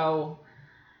just so...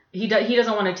 He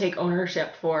doesn't want to take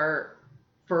ownership for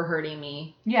hurting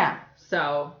me. Yeah.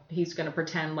 So he's going to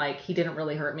pretend like he didn't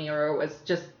really hurt me, or it was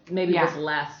just, maybe it was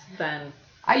less than...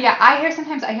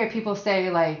 I hear people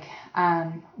say like,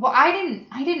 well, I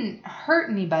didn't hurt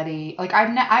anybody. Like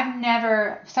I've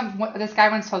never, this guy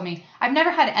once told me, I've never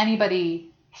had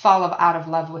anybody fall out of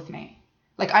love with me.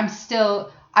 Like I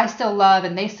still love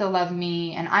and they still love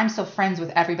me and I'm still friends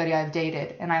with everybody I've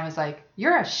dated. And I was like,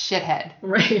 you're a shithead.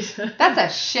 Right. That's a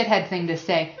shithead thing to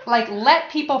say. Like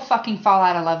let people fucking fall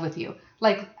out of love with you.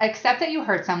 Like, accept that you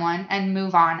hurt someone and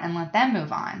move on and let them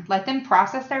move on. Let them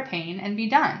process their pain and be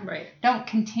done. Right. Don't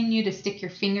continue to stick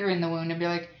your finger in the wound and be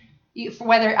like,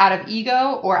 whether out of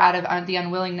ego or out of the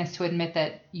unwillingness to admit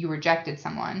that you rejected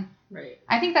someone. Right.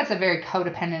 I think that's a very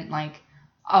codependent, like,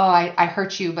 oh, I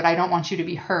hurt you, but I don't want you to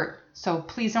be hurt. So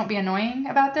please don't be annoying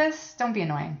about this. Don't be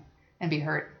annoying and be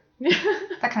hurt.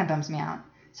 That kind of bums me out.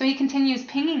 So he continues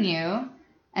pinging you.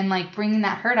 and like bringing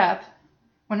that hurt up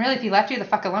when really if he left you the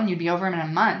fuck alone, you'd be over him in a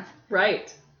month.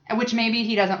 Right. Which maybe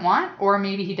he doesn't want, or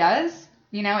maybe he does.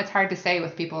 You know, it's hard to say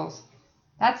with people's.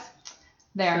 That's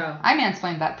there. So. I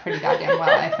mansplained that pretty goddamn well,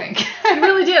 I think. You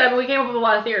really did. I mean, we came up with a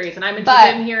lot of theories, and I'm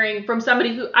interested in hearing from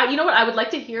somebody who, you know what, I would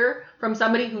like to hear from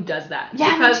somebody who does that.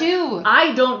 Yeah, because me too.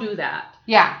 I don't do that.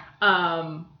 Yeah.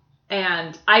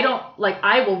 And I don't, like,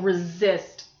 I will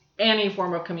resist any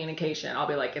form of communication. I'll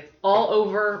be like, it's all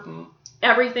over.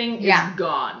 Everything is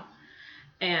gone.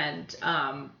 And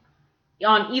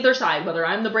on either side, whether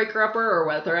I'm the breaker-upper or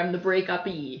whether I'm the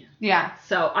break-uppee. Yeah.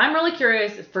 So I'm really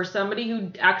curious, for somebody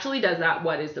who actually does that,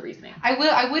 what is the reasoning?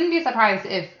 I wouldn't be surprised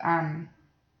if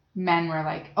men were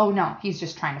like, oh no, he's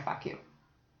just trying to fuck you.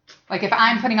 Like if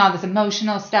I'm putting all this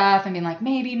emotional stuff and being like,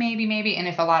 maybe, and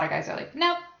if a lot of guys are like,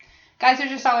 nope. Guys are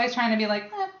just always trying to be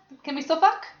like, can we still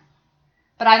fuck?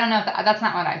 But I don't know if that's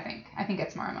not what I think. I think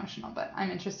it's more emotional, but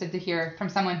I'm interested to hear from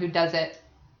someone who does it.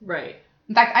 Right.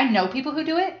 In fact, I know people who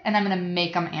do it, and I'm going to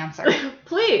make them answer.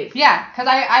 Please. Yeah, because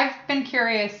I've been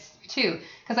curious, too.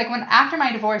 Because, like, after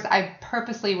my divorce, I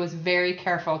purposely was very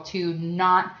careful to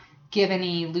not give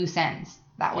any loose ends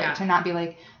that way. Yeah. To not be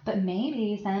like, but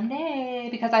maybe someday.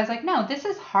 Because I was like, no, this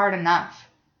is hard enough.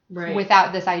 Right.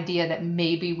 Without this idea that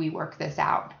maybe we work this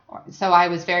out. So I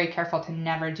was very careful to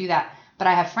never do that. But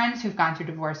I have friends who've gone through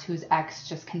divorce whose ex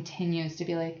just continues to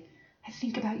be like, I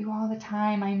think about you all the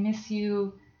time. I miss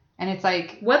you. And it's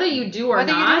like... Whether you do or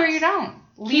whether not. Whether you do or you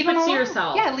don't. Keep it to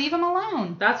yourself. Yeah, leave them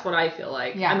alone. That's what I feel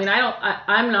like. Yeah. I mean,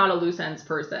 I'm not a loose ends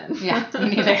person. Yeah,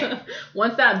 me neither.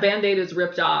 Once that Band-Aid is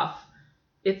ripped off,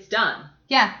 it's done.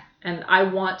 Yeah. And I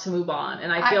want to move on.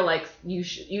 And I feel like you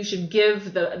should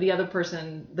give the other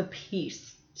person the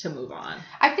peace to move on.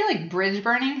 I feel like bridge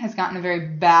burning has gotten a very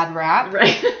bad rap.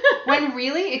 Right. When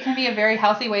really it can be a very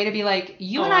healthy way to be like,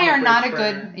 you and I are not a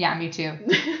good... Yeah, me too.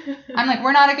 I'm like,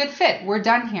 we're not a good fit. We're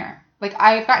done here. Like,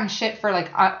 I've gotten shit for,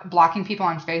 like, blocking people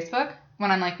on Facebook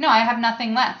when I'm like, no, I have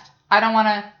nothing left. I don't want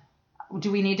to...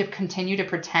 Do we need to continue to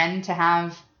pretend to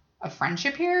have a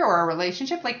friendship here or a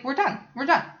relationship? Like, we're done. We're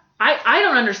done. I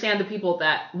don't understand the people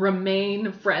that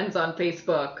remain friends on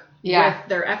Facebook with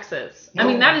their exes. No. I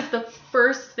mean, that is the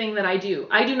first thing that I do.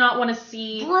 I do not want to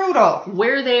see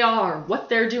where they are, what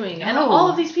they're doing. No. And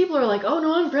all of these people are like, oh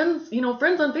no, I'm friends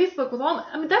on Facebook with all my...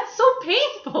 I mean, that's so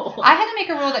painful. I had to make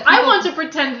a rule that people... I want to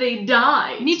pretend they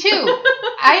died. Me too.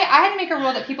 I had to make a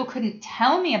rule that people couldn't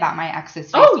tell me about my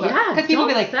ex's Facebook. Oh yeah. Because people would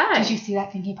be like, did you see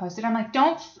that thing he posted? I'm like,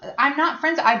 I'm not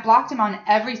friends. I blocked him on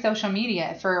every social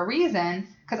media for a reason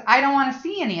because I don't want to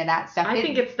see any of that stuff. I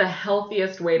think it's the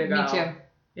healthiest way to go. Me too.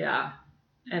 Yeah.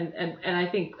 And I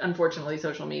think, unfortunately,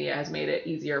 social media has made it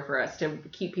easier for us to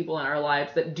keep people in our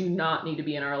lives that do not need to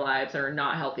be in our lives or are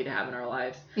not healthy to have in our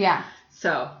lives. Yeah.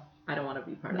 So, I don't want to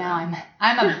be part of that. No,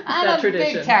 I'm a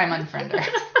big time unfriender.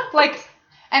 Like,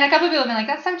 and a couple of people have been like,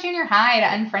 that's so junior high to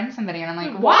unfriend somebody. And I'm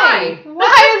like, why?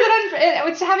 Why is it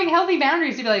it's having healthy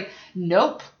boundaries to be like,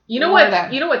 nope. You know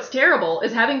what's terrible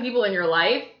is having people in your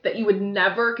life that you would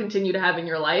never continue to have in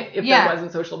your life if there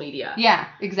wasn't social media. Yeah,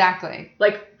 exactly.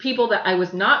 Like people that I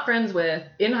was not friends with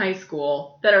in high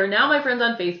school that are now my friends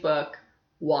on Facebook.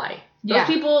 Why? Those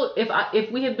people, if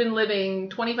we had been living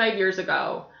 25 years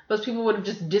ago, those people would have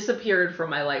just disappeared from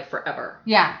my life forever.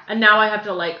 Yeah. And now I have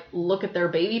to like look at their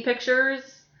baby pictures.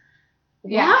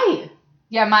 Yeah. Why?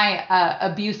 Yeah, my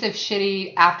abusive,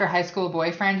 shitty after high school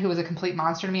boyfriend who was a complete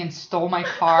monster to me and stole my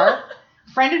car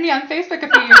friended me on Facebook a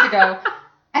few years ago.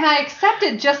 And I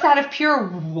accepted just out of pure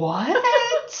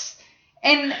what?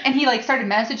 And he like started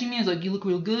messaging me. He was like, you look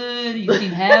real good. You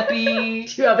seem happy.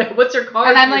 What's your car?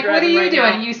 And I'm like, what are you doing?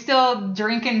 Now? You still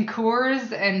drinking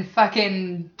Coors and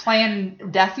fucking playing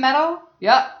death metal?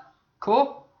 Yep.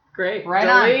 Cool. Great. Right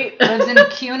Delete. on. Lives in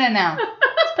Cuna now.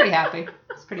 It's pretty happy.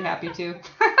 It's pretty happy too.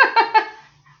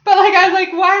 But like I was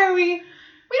like, why are we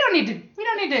don't need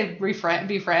to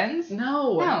be friends.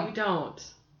 No, we don't.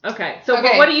 Okay. So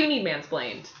what do you need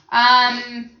mansplained? I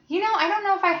don't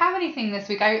know if I have anything this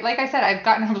week. Like I said, I've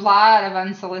gotten a lot of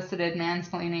unsolicited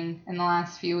mansplaining in the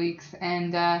last few weeks,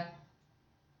 and I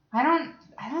don't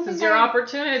This is your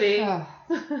opportunity. No.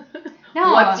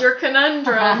 What's your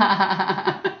conundrum?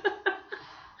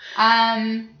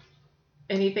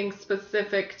 Anything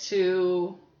specific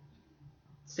to,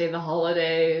 say, the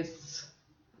holidays,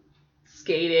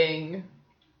 skating,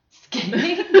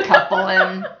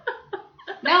 coupling?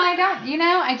 No, I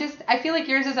don't. I feel like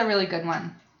yours is a really good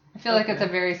one. I feel like it's a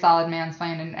very solid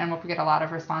mansplain, and we'll get a lot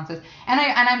of responses. And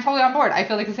I'm totally on board. I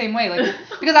feel like the same way,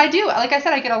 because I do. Like I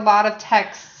said, I get a lot of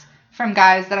texts from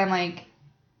guys that I'm like,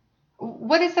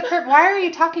 what is the purpose? Why are you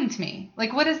talking to me?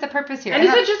 Like, what is the purpose here? And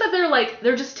is it just that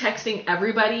they're just texting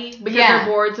everybody because they're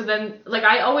bored? So then, like,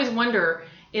 I always wonder,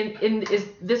 is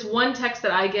this one text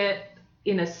that I get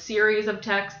in a series of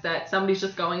texts that somebody's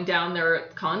just going down their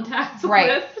contacts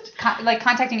list? Like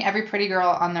contacting every pretty girl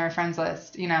on their friends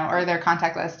list, you know, or their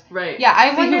contact list. Right. Yeah,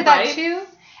 I wonder that too.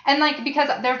 And, like, because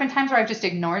there have been times where I've just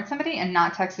ignored somebody and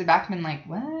not texted back and been like,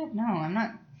 what? No, I'm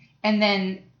not. And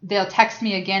then they'll text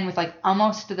me again with, like,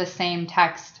 almost the same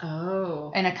text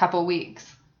in a couple weeks.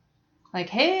 Like,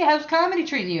 hey, how's comedy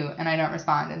treating you? And I don't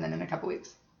respond. And then in a couple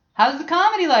weeks, how's the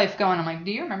comedy life going? I'm like,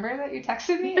 do you remember that you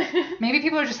texted me? Maybe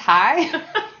people are just high.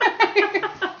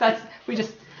 We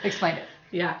just explained it.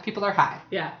 Yeah. People are high.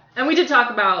 Yeah. And we did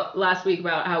talk about last week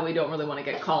about how we don't really want to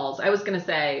get calls. I was going to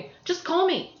say, just call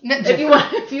me. If you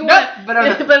want.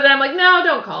 But then I'm like, no,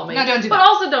 don't call me. No, don't do that. But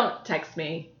also don't text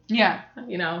me. Yeah.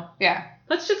 You know? Yeah.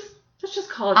 Let's just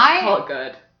call it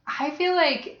good. I feel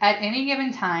like at any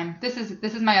given time, this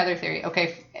is my other theory.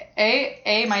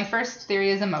 Okay, my first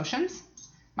theory is emotions.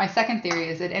 My second theory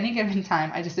is at any given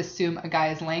time, I just assume a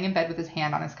guy is laying in bed with his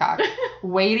hand on his cock,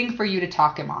 waiting for you to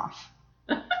talk him off.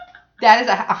 That is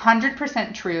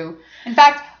 100% true. In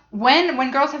fact,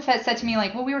 when girls have said to me,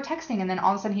 like, well, we were texting, and then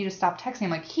all of a sudden he just stopped texting,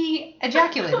 I'm like, he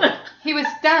ejaculated. He was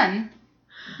done.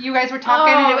 You guys were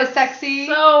talking, and it was sexy.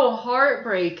 So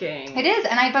heartbreaking. It is,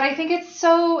 but I think it's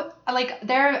so, like,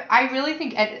 I really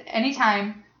think at any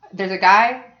time there's a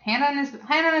guy, hand on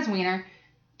his wiener,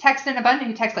 texting a bunch,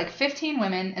 he texts like 15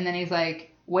 women, and then he's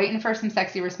like waiting for some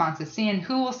sexy responses, seeing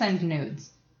who will send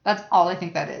nudes. That's all I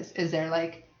think that is. Is there,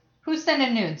 like, who's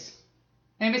sending nudes?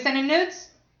 Anybody sending nudes?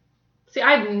 See,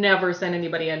 I've never sent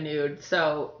anybody a nude,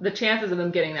 so the chances of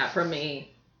them getting that from me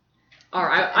are,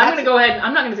 I'm going to go ahead,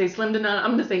 I'm not going to say slim to none,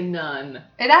 I'm going to say none.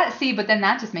 But then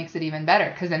that just makes it even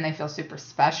better, because then they feel super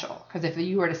special. Because if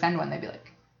you were to send one, they'd be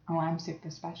like, oh, I'm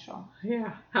super special.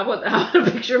 Yeah. How about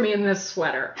a picture of me in this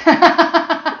sweater?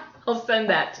 I'll send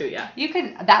that to you.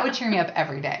 That would cheer me up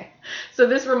every day. So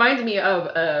this reminds me of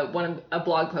a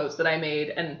blog post that I made,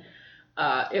 and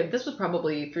this was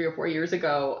probably 3 or 4 years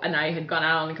ago, and I had gone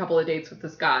out on a couple of dates with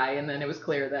this guy, and then it was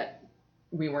clear that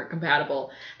we weren't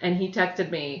compatible, and he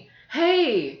texted me,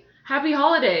 hey, happy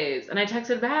holidays, and I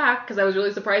texted back because I was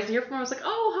really surprised to hear from him. I was like,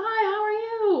 oh, hi, how are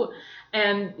you?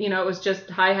 And, you know, it was just,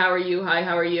 hi, how are you? Hi,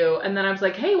 how are you? And then I was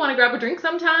like, hey, want to grab a drink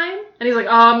sometime? And he's like,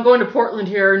 oh, I'm going to Portland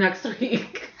here next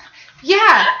week. Yeah.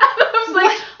 And I was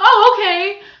like, oh,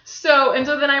 okay. So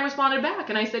then I responded back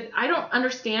and I said, I don't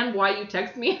understand why you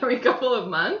text me every couple of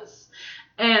months.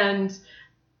 And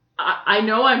I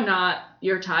know I'm not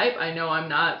your type. I know I'm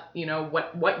not, you know,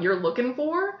 what you're looking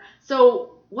for.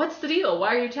 So what's the deal?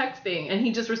 Why are you texting? And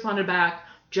he just responded back,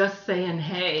 just saying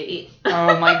hey.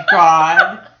 Oh my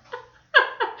God.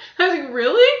 I was like,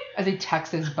 really? As he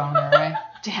texts his boner, right?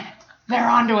 Damn it. They're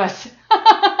onto us.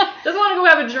 Doesn't want to go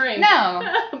have a drink.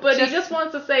 No. But he just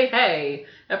wants to say hey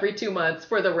every 2 months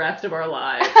for the rest of our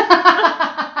lives.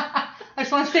 I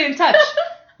just want to stay in touch.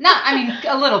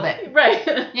 A little bit. Right.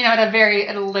 You know, at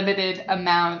a limited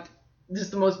amount.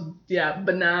 Just the most,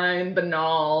 benign,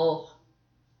 banal,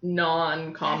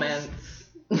 non-comments.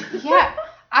 Yeah.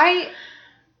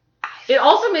 It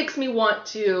also makes me want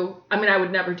to, I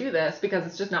would never do this because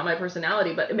it's just not my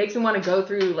personality, but it makes me want to go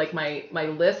through, like, my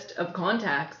list of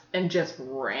contacts and just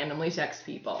randomly text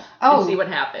people and see what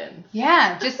happens.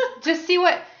 Yeah, just see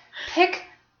what,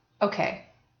 okay.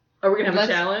 Are we going to have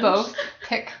a challenge? Let's both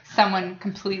pick someone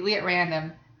completely at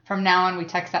random. From now on, we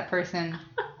text that person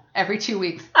every 2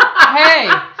 weeks. Hey!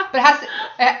 But it has to,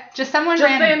 just someone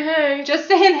random. Just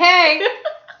saying hey.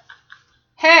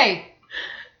 Hey!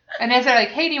 And if they're like,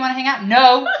 hey, do you want to hang out?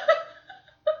 No,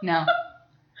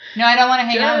 I don't want to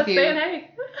hang out with you. Saying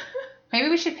hey. Maybe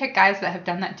we should pick guys that have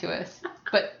done that to us.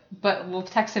 But we'll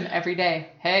text them every day.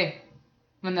 Hey.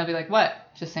 And they'll be like,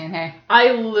 what? Just saying hey.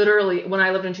 I literally, when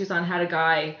I lived in Tucson, had a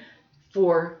guy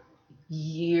for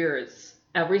years.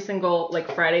 Every single,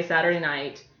 like, Friday, Saturday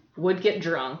night, would get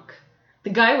drunk. The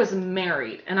guy was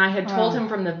married. And I had told him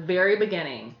from the very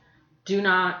beginning, do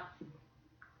not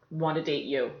want to date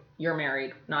you. You're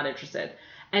married, not interested.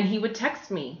 And he would text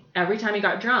me every time he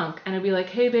got drunk. And I'd be like,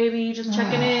 hey, baby, just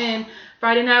checking in.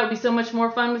 Friday night would be so much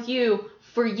more fun with you.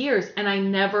 For years. And I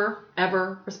never,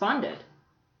 ever responded.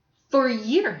 For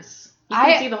years. You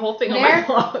can see the whole thing on my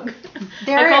blog.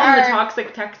 I call him the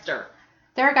toxic texter.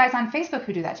 There are guys on Facebook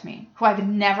who do that to me, who I've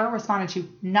never responded to,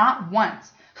 not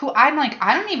once. who I'm like,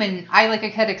 I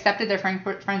had accepted their friends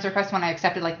request when I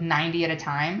accepted like 90 at a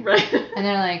time. Right. And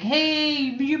they're like, hey,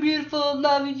 you're beautiful,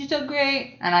 love you, you're so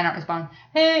great. And I don't respond.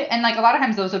 Hey, and like a lot of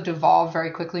times those will devolve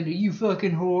very quickly to, you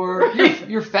fucking whore. Right.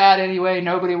 You're fat anyway.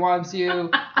 Nobody wants you.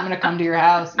 I'm going to come to your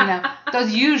house. You know,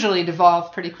 those usually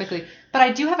devolve pretty quickly. But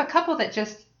I do have a couple that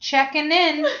just checking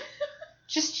in.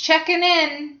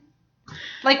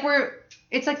 Like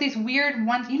it's like these weird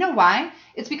ones. You know why?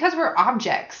 It's because we're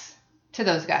objects to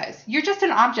those guys. You're just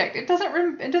an object. It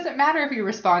doesn't matter if you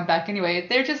respond back anyway.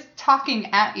 They're just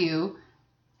talking at you.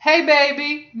 Hey,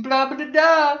 baby, blah, blah, blah,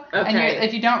 blah. Okay. And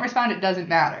if you don't respond, it doesn't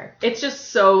matter. It's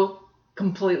just so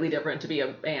completely different to be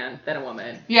a man than a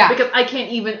woman. Yeah. Because I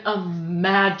can't even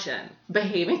imagine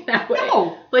behaving that way.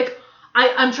 No. Like,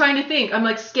 I'm trying to think. I'm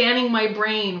like scanning my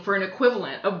brain for an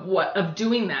equivalent of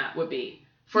doing that would be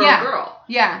for a girl.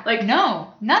 Yeah. Like,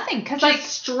 no, nothing. Cause like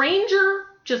stranger,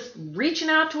 just reaching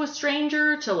out to a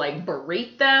stranger to like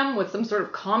berate them with some sort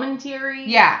of commentary.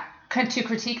 Yeah. To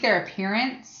critique their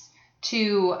appearance.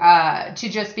 To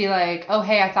just be like, oh,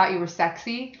 hey, I thought you were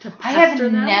sexy. I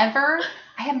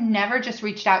have never just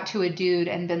reached out to a dude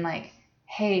and been like,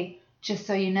 hey, just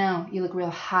so you know, you look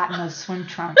real hot in those swim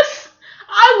trunks.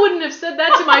 I wouldn't have said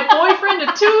that to my boyfriend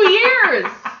of 2 years.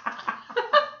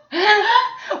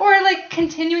 Or like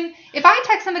continuing, if I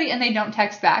text somebody and they don't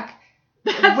text back,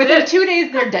 within 2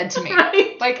 days, they're dead to me.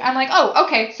 Right. Like, I'm like, oh,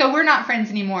 okay, so we're not friends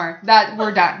anymore. That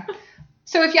we're done.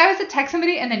 So if I was to text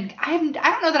somebody and then I don't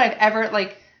know that I've ever,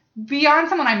 like, beyond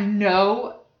someone I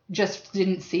know just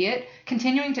didn't see it,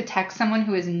 continuing to text someone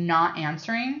who is not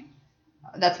answering,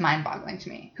 that's mind-boggling to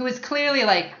me. Who is clearly,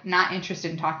 like, not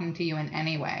interested in talking to you in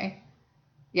any way.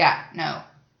 Yeah, no.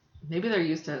 Maybe they're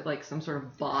used to, like, some sort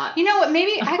of bot. You know what,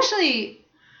 maybe, actually,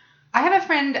 I have a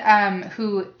friend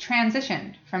who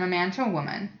transitioned from a man to a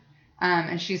woman.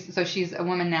 And she's a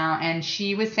woman now, and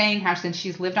she was saying how since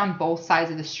she's lived on both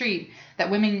sides of the street, that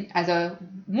women, as a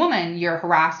woman, you're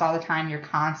harassed all the time. You're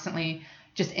constantly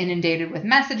just inundated with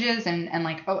messages and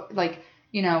like, oh, like,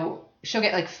 you know, she'll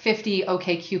get like 50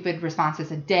 OkCupid responses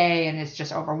a day, and it's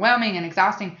just overwhelming and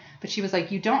exhausting. But she was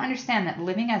like, you don't understand that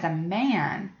living as a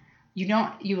man,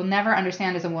 you will never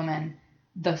understand as a woman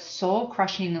the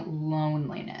soul-crushing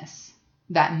loneliness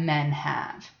that men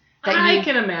have. I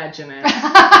can imagine it.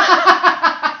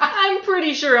 I'm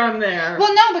pretty sure I'm there.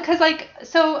 Well, no, because like,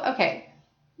 so, okay,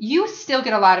 you still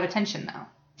get a lot of attention though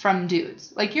from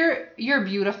dudes. Like you're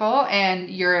beautiful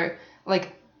and you're like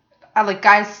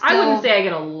guys still. I wouldn't say I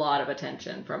get a lot of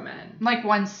attention from men. Like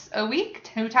once a week,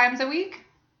 2 times a week.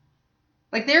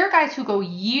 Like there are guys who go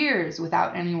years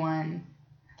without anyone.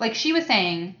 Like she was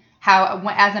saying how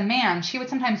as a man, she would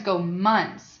sometimes go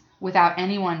months without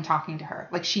anyone talking to her.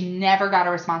 Like she never got a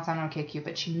response on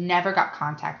OkCupid. She never got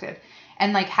contacted.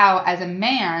 And like how as a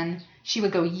man, she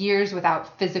would go years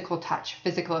without physical touch,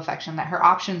 physical affection, that her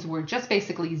options were just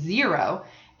basically zero.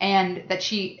 And that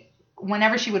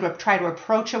whenever she would try to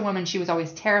approach a woman, she was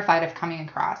always terrified of coming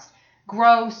across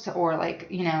gross or like,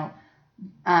 you know,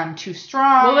 too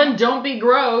strong. Well, then don't be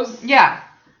gross. Yeah.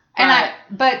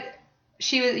 But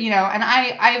she was, you know, and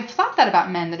I've thought that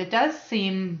about men, that it does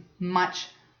seem much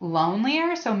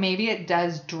lonelier, so maybe it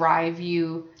does drive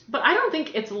you. But I don't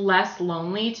think it's less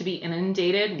lonely to be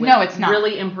inundated with no, it's not.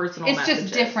 Really impersonal messages. It's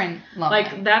just different lonely.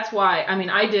 Like that's why, I mean,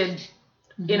 I did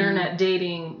internet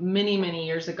dating many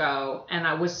years ago, and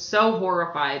I was so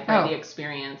horrified by the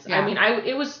experience. Yeah. I mean,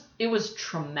 it was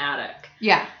traumatic.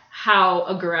 Yeah. How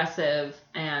aggressive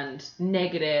and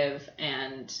negative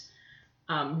and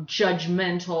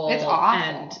judgmental. It's awful.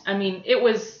 And I mean, it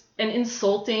was and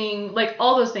insulting, like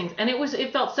all those things. And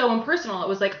it felt so impersonal. It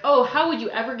was like, oh, how would you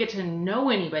ever get to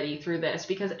know anybody through this?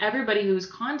 Because everybody who's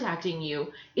contacting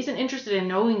you isn't interested in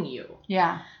knowing you.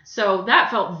 Yeah. So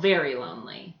that felt very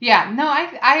lonely. Yeah. No,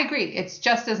 I agree. It's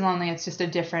just as lonely. It's just a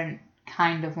different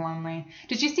kind of lonely.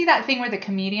 Did you see that thing where the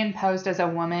comedian posed as a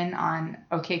woman on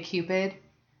OkCupid?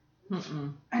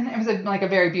 Mm-mm. And it was like a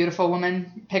very beautiful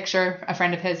woman picture. A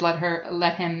friend of his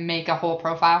let him make a whole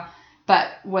profile.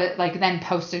 But then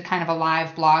posted kind of a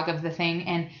live blog of the thing,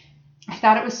 and I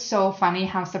thought it was so funny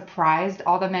how surprised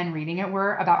all the men reading it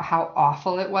were about how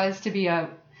awful it was to be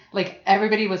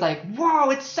everybody was like, whoa,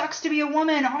 it sucks to be a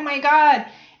woman, oh my god.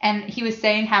 And he was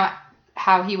saying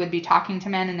how he would be talking to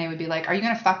men and they would be like, are you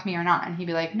gonna fuck me or not? And he'd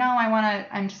be like, no,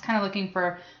 I'm just kind of looking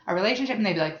for a relationship. And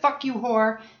they'd be like, fuck you,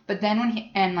 whore. But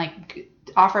then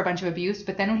offer a bunch of abuse.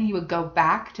 But then when he would go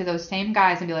back to those same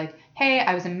guys and be like, hey,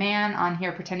 I was a man on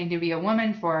here pretending to be a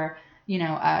woman for, you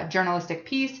know, a journalistic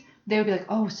piece, they would be like,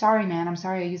 oh, sorry, man. I'm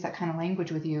sorry I used that kind of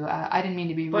language with you. I didn't mean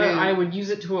to be rude. But I would use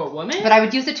it to a woman? But I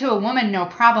would use it to a woman, no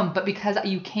problem. But because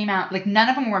you came out, like, none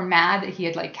of them were mad that he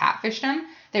had, like, catfished him.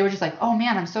 They were just like, oh,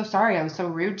 man, I'm so sorry. I was so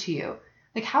rude to you.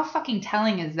 Like, how fucking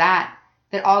telling is that?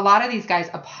 That a lot of these guys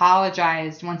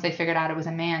apologized once they figured out it was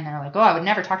a man. They were like, oh, I would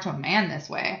never talk to a man this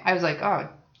way. I was like, oh,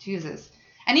 Jesus.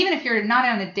 And even if you're not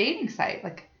on a dating site,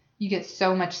 like, you get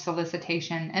so much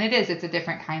solicitation. And it's a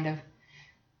different kind of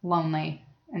lonely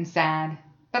and sad.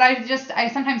 But I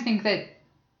sometimes think that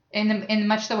in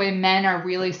much the way men are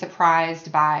really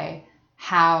surprised by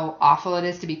how awful it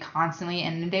is to be constantly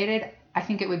inundated, I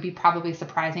think it would be probably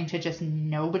surprising to just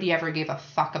nobody ever gave a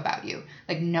fuck about you.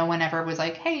 Like, no one ever was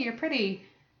like, hey, you're pretty.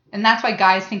 And that's why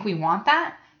guys think we want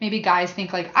that. Maybe guys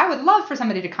think, like, I would love for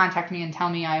somebody to contact me and tell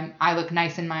me I look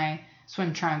nice in my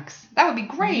swim trunks. That would be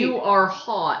great. You are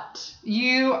hot.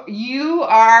 You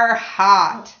are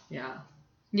hot. Yeah.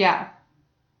 Yeah.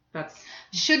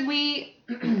 Should we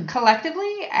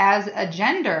collectively, as a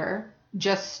gender,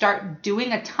 just start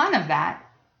doing a ton of that?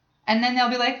 And then they'll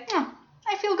be like, oh,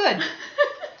 I feel good.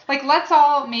 Like,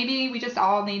 maybe we just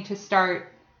all need to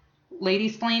start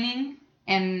lady-splaining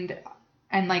and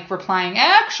like replying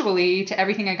actually to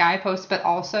everything a guy posts, but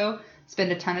also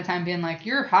spend a ton of time being like,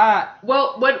 you're hot.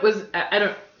 Well, I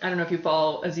don't know if you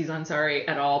follow Aziz Ansari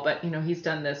at all, but he's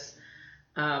done this.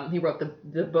 He wrote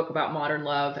the book about modern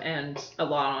love and a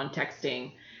lot on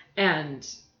texting. And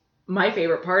my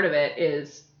favorite part of it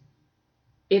is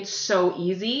it's so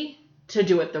easy to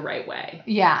do it the right way.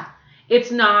 Yeah.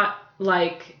 It's not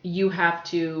like you have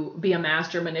to be a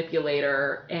master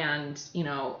manipulator and,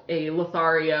 a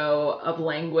Lothario of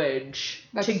language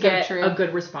to get a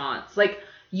good response. Like,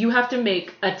 you have to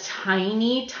make a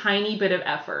tiny, tiny bit of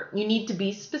effort. You need to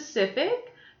be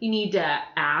specific. You need to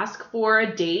ask for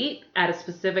a date at a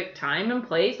specific time and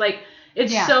place. Like,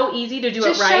 it's so easy to do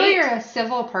just it right. Show you're a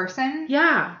civil person.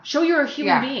 Yeah. Show you're a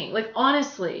human being. Like,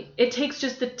 honestly, it takes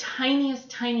just the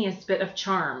tiniest bit of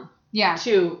charm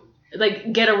to,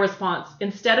 like, get a response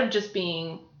instead of just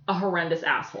being a horrendous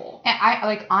asshole.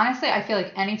 And honestly, I feel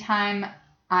like anytime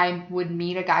I would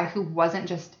meet a guy who wasn't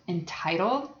just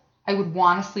entitled, I would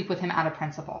want to sleep with him out of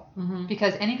principle. Mm-hmm.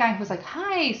 Because any guy who was like,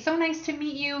 hi, so nice to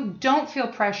meet you. Don't feel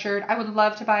pressured. I would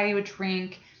love to buy you a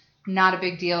drink. Not a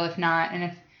big deal if not.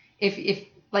 And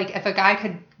if a guy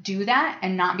could do that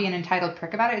and not be an entitled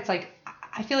prick about it, it's like,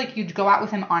 I feel like you'd go out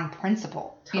with him on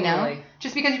principle, Totally.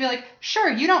 Just because you'd be like, sure,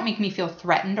 you don't make me feel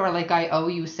threatened or like I owe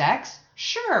you sex.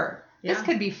 Sure, this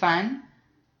could be fun.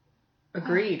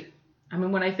 Agreed. I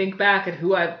mean, when I think back at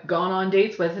who I've gone on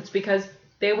dates with, it's because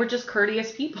they were just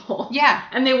courteous people. Yeah.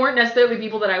 And they weren't necessarily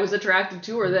people that I was attracted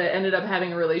to or that ended up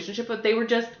having a relationship with. They were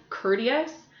just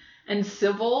courteous and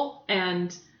civil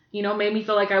and, made me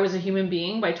feel like I was a human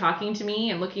being by talking to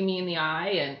me and looking me in the eye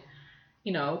and,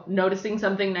 noticing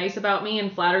something nice about me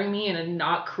and flattering me in a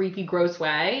not creepy, gross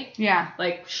way. Yeah.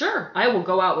 Like, sure, I will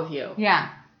go out with you. Yeah.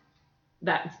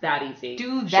 That's that easy.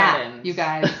 Do that, shut-ins. You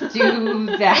guys. Do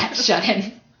that,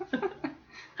 shut-in.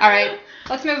 All right.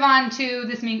 Let's move on to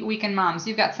this week in moms.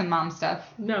 You've got some mom stuff.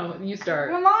 No, you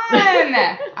start. Come on. All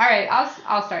right.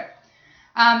 I'll start.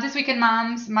 This week in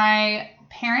moms, my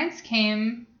parents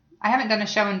came. I haven't done a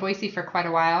show in Boise for quite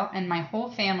a while, and my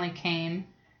whole family came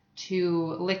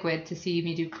to Liquid to see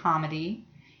me do comedy.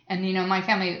 And, my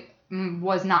family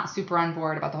was not super on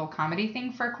board about the whole comedy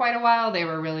thing for quite a while. They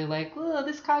were really like, oh,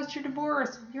 this caused your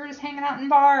divorce. You're just hanging out in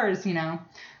bars,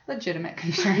 legitimate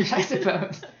concerns, I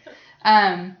suppose.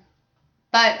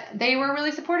 But they were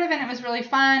really supportive and it was really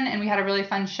fun and we had a really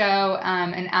fun show.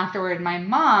 And afterward, my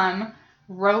mom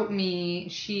wrote me,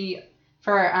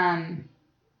 for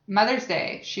Mother's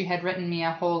Day, she had written me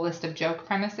a whole list of joke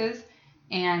premises.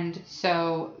 And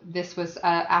so this was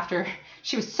after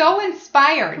she was so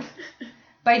inspired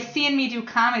by seeing me do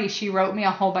comedy, she wrote me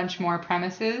a whole bunch more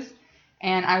premises.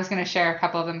 And I was going to share a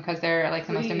couple of them because they're like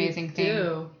the most amazing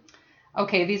thing.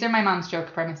 Okay, these are my mom's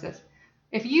joke premises.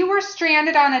 If you were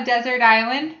stranded on a desert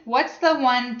island, what's the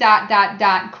one ...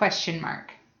 question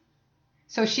mark?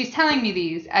 So she's telling me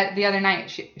these. The other night,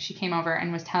 she came over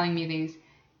and was telling me these.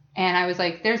 And I was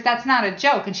like, that's not a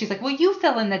joke. And she's like, well, you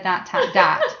fill in the ...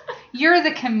 You're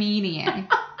the comedian. And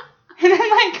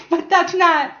I'm like, but that's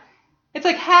not... It's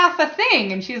like half a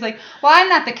thing. And she's like, well, I'm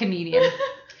not the comedian.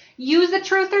 Use the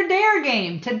truth or dare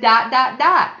game to ...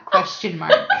 question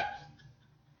mark.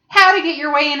 How to get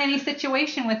your way in any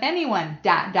situation with anyone ...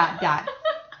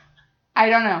 I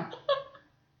don't know.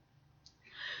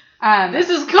 This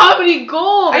is comedy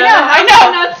gold. I know. I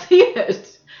cannot see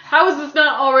it. How is this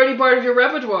not already part of your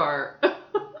repertoire?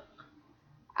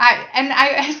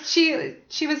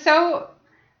 She was so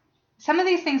some of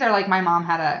these things are like my mom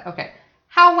had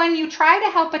how when you try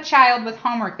to help a child with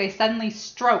homework, they suddenly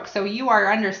stroke, so you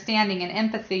are understanding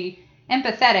and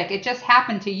empathetic. It just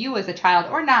happened to you as a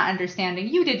child, or not understanding.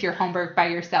 You did your homework by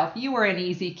yourself. You were an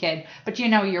easy kid, but you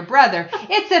know your brother.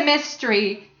 It's a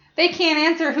mystery. They can't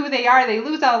answer who they are. They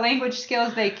lose all language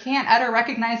skills. They can't utter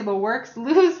recognizable words.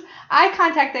 Lose eye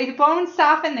contact. They bones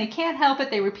soften. They can't help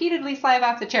it. They repeatedly slide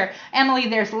off the chair. Emily,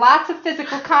 there's lots of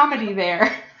physical comedy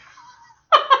there.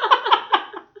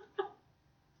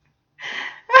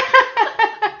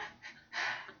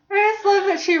 I just love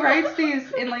that she writes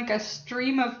these in like a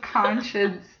stream of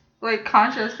conscious,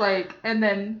 and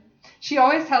then she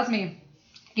always tells me,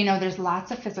 you know, there's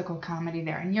lots of physical comedy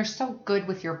there, and you're so good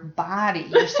with your body.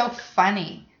 You're so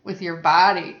funny with your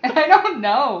body. And I don't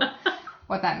know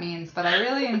what that means, but I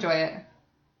really enjoy it.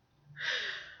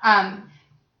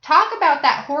 Talk about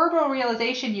that horrible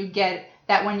realization you get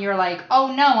that when you're like,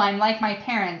 oh no, I'm like my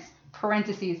parents,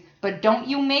 parentheses, but don't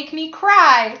you make me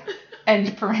cry,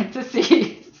 end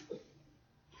parentheses.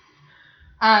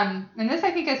 And this I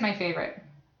think is my favorite.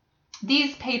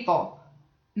 These people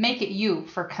make it you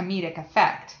for comedic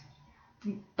effect.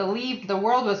 Believed the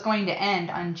world was going to end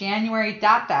on January ...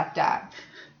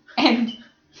 And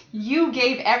you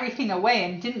gave everything away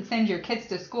and didn't send your kids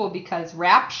to school because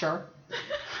rapture.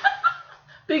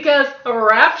 Because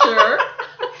rapture.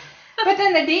 But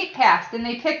then the date passed and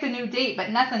they picked a new date, but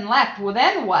nothing left. Well,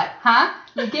 then what, huh?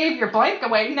 You gave your blank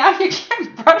away. Now you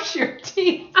can't brush your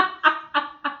teeth.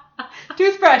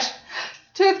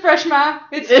 Toothbrush, Ma.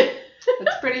 It's a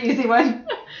pretty easy one.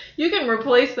 You can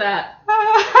replace that.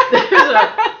 There's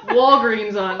a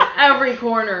Walgreens on every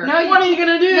corner. No, what are you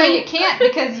going to do? No, you can't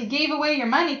because you gave away your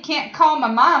money. Can't call my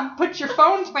mom. Put your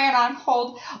phone plan on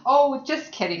hold. Oh,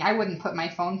 just kidding. I wouldn't put my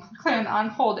phone plan on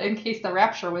hold in case the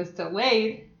rapture was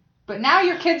delayed. But now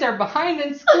your kids are behind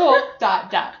in school. ...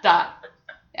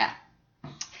 Yeah.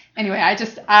 Anyway, and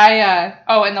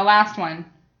the last one.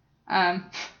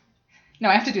 No,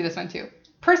 I have to do this one too.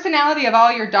 Personality of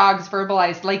all your dogs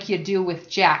verbalized like you do with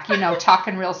Jack. You know,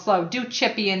 talking real slow. Do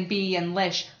Chippy and Bee and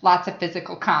Lish. Lots of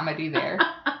physical comedy there.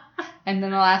 And then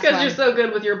the last one. Because you're so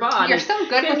good with your body. You're so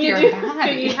good with your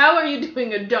body. How are you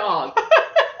doing a dog?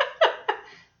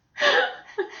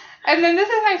 And then this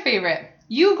is my favorite.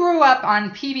 You grew up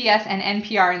on PBS and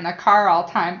NPR in the car all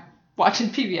the time.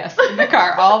 Watching PBS in the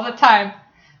car all the time.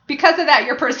 Because of that,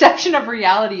 your perception of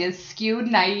reality is skewed,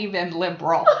 naive, and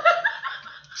liberal.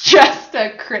 Just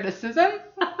a criticism,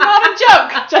 not a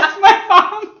joke. Just my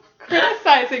mom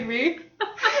criticizing me.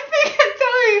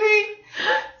 Telling me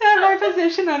that my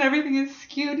position on everything is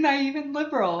skewed, naive, and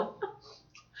liberal.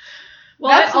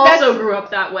 Well, I also grew up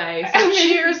that way, so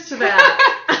cheers to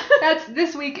that. That's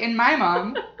this week in my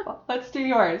mom. Let's do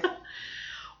yours.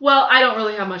 Well, I don't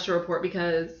really have much to report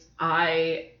because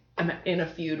I am in a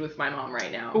feud with my mom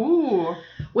right now. Ooh.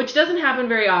 Which doesn't happen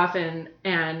very often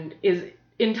and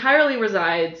entirely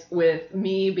resides with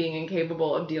me being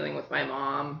incapable of dealing with my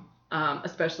mom,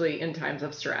 especially in times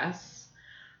of stress.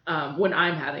 When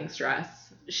I'm having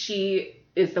stress, she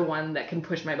is the one that can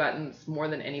push my buttons more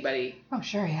than anybody. Oh,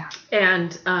 sure, yeah.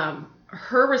 And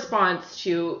her response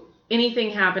to anything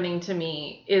happening to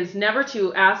me is never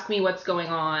to ask me what's going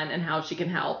on and how she can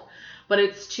help, but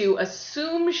it's to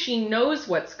assume she knows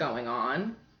what's going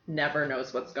on, never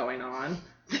knows what's going on.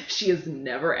 She is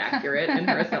never accurate in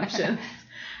her assumptions.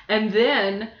 And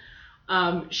then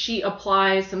she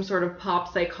applies some sort of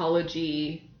pop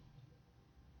psychology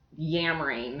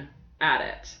yammering at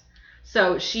it.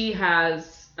 So she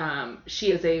is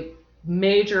a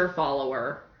major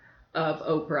follower of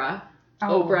Oprah.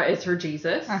 Oh. Oprah is her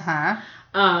Jesus. Uh-huh.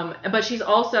 But she's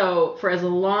also, for as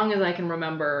long as I can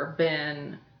remember,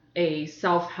 been a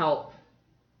self-help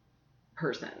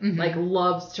person. Mm-hmm. Like,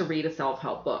 loves to read a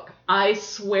self-help book. I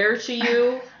swear to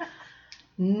you,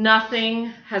 nothing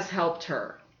has helped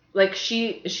her. Like,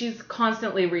 she's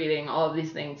constantly reading all of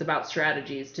these things about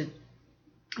strategies to,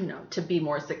 to be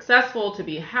more successful, to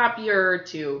be happier,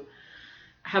 to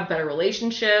have better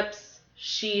relationships.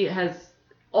 She has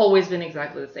always been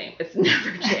exactly the same. It's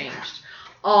never changed.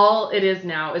 All it is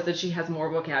now is that she has more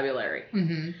vocabulary.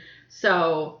 Mm-hmm.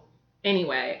 So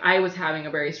anyway, I was having a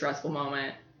very stressful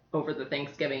moment over the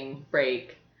Thanksgiving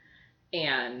break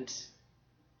and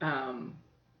I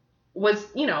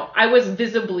was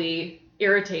visibly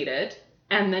irritated,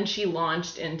 and then she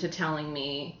launched into telling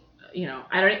me,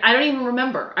 I don't even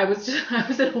remember. I was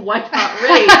in a white hot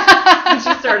rage when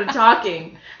she started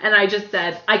talking, and I just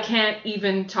said, I can't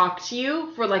even talk to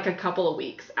you for like a couple of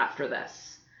weeks after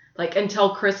this. Like,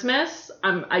 until Christmas,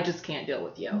 I just can't deal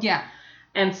with you. Yeah.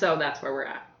 And so that's where we're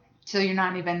at. So you're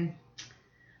not even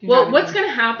Well, what's going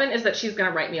to happen is that she's going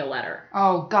to write me a letter.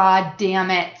 Oh, God damn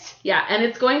it. Yeah, and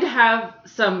it's going to have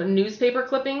some newspaper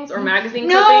clippings or magazine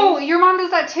clippings. No, your mom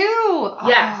does that too.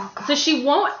 Yes. Oh, so she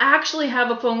won't actually have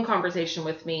a phone conversation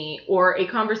with me or a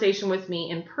conversation with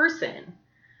me in person.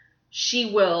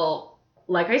 She will,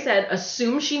 like I said,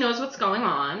 assume she knows what's going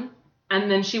on,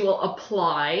 and then she will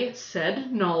apply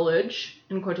said knowledge,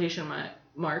 in quotation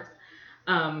marks,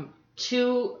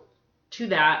 to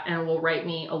that, and will write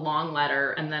me a long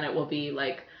letter, and then it will be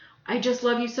like, I just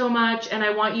love you so much, and I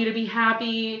want you to be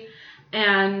happy,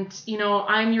 and, you know,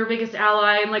 I'm your biggest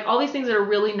ally, and like all these things that are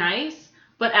really nice,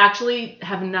 but actually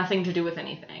have nothing to do with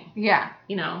anything. Yeah.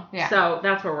 You know? Yeah. So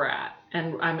that's where we're at.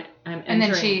 And I'm entering. And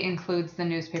then she includes the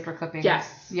newspaper clippings.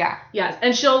 Yes. Yeah. Yes.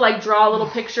 And she'll like draw little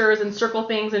pictures and circle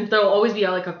things, and there'll always be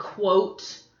like a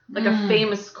quote, like a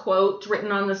famous quote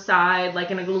written on the side,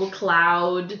 like in a little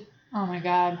cloud. Oh my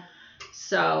God.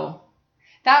 So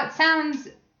that sounds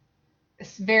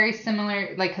very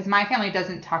similar, like, because my family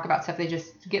doesn't talk about stuff. They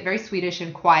just get very Swedish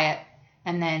and quiet,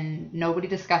 and then nobody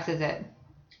discusses it.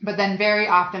 But then very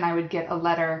often I would get a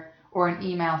letter or an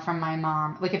email from my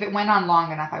mom. Like, if it went on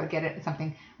long enough, I would get it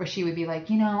something where she would be like,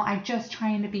 you know, I'm just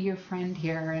trying to be your friend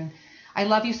here, and I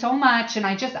love you so much, and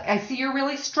I see you're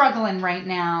really struggling right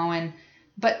now,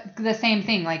 but the same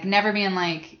thing, like, never being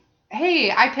like,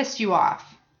 hey, I pissed you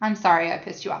off. I'm sorry I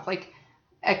pissed you off. Like,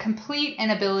 a complete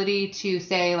inability to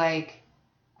say, like,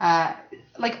 I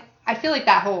feel like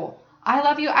that whole, I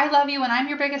love you, and I'm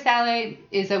your biggest ally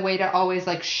is a way to always,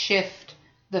 like, shift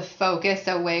the focus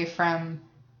away from,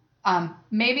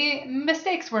 maybe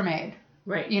mistakes were made.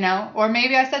 Right. You know, or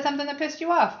maybe I said something that pissed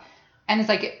you off. And it's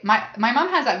like, my mom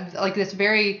has that, like, this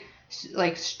very,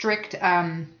 like, strict,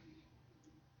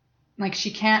 like,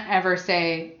 she can't ever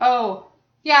say, oh,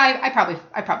 yeah, I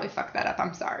probably fucked that up.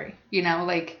 I'm sorry. You know,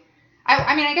 like,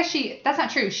 I mean, I guess that's not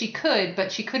true. She could,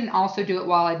 but she couldn't also do it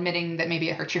while admitting that maybe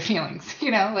it hurt your feelings,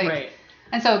 you know, like, right.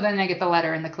 And so then I get the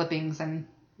letter and the clippings and.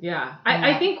 Yeah.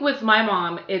 I think with my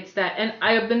mom, it's that, and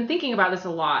I've been thinking about this a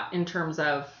lot in terms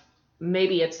of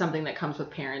maybe it's something that comes with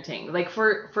parenting. Like,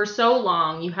 for so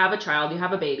long, you have a child, you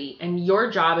have a baby, and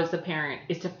your job as the parent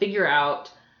is to figure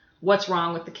out what's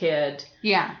wrong with the kid.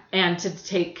 Yeah. And to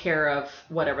take care of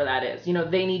whatever that is. You know,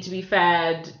 they need to be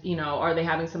fed, you know, are they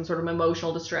having some sort of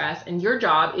emotional distress? And your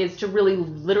job is to really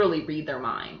literally read their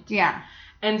mind. Yeah.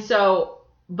 And so,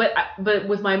 but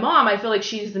with my mom, I feel like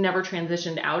she's never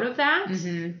transitioned out of that,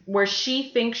 where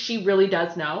she thinks she really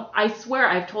does know. I swear,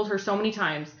 I've told her so many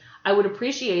times, I would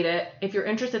appreciate it if you're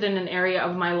interested in an area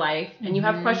of my life and you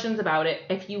have questions about it,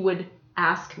 if you would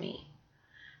ask me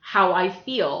how I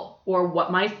feel or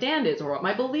what my stand is or what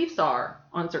my beliefs are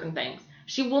on certain things.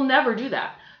 She will never do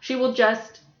that. She will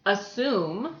just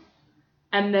assume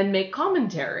and then make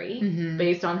commentary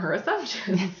based on her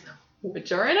assumptions,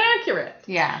 which are inaccurate.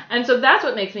 Yeah. And so that's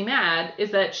what makes me mad, is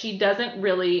that she doesn't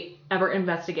really ever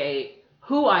investigate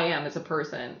who I am as a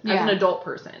person, as an adult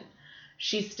person.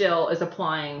 She still is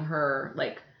applying her,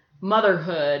 like,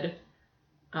 motherhood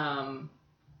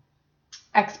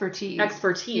expertise.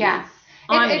 Yeah.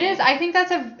 It is. I think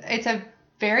it's a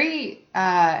very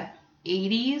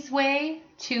 80s way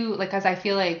to, like, as I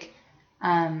feel like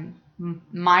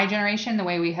my generation, the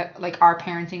way we have, like, our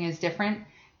parenting is different,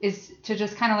 is to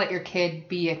just kind of let your kid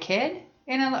be a kid,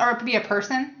 or be a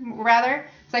person, rather.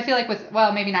 So I feel like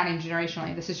maybe not even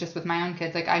generationally, this is just with my own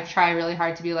kids, like, I try really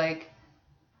hard to be like,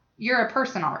 you're a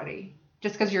person already.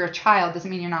 Just because you're a child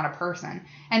doesn't mean you're not a person.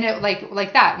 And it,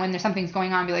 like that, when there's something's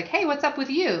going on, be like, hey, what's up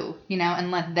with you? You know, and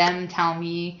let them tell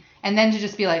me. And then to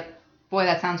just be like, boy,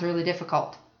 that sounds really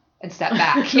difficult. And step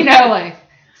back, you know, like,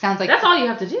 sounds like. That's all you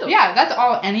have to do. Yeah, that's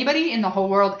all anybody in the whole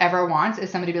world ever wants, is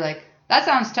somebody to be like, that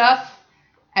sounds tough.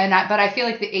 But I feel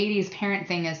like the 80s parent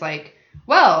thing is like,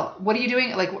 well, what are you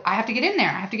doing? Like, I have to get in there.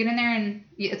 And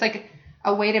it's like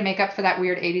a way to make up for that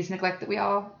weird 80s neglect that we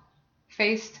all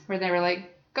faced, where they were like,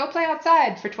 go play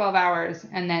outside for 12 hours.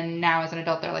 And then now as an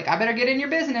adult, they're like, I better get in your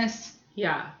business.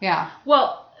 Yeah. Yeah.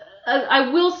 Well, I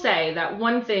will say that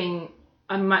one thing,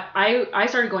 I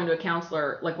started going to a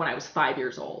counselor, like, when I was 5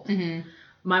 years old. Mm-hmm.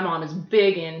 My mom is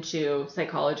big into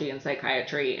psychology and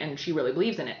psychiatry, and she really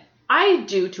believes in it. I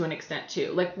do, to an extent,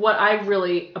 too. Like, what I've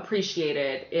really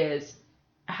appreciated is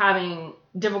having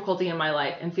difficulty in my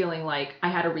life and feeling like I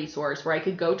had a resource where I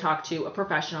could go talk to a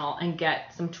professional and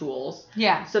get some tools.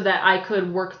 Yeah. So that I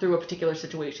could work through a particular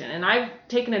situation. And I've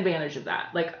taken advantage of that.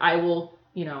 Like, I will,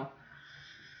 you know,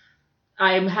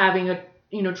 I'm having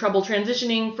trouble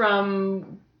transitioning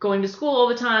from going to school all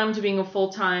the time to being a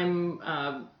full-time,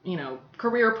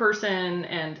 career person.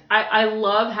 And I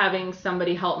love having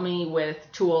somebody help me with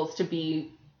tools to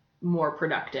be more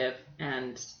productive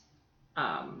and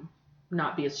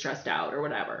not be as stressed out or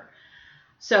whatever.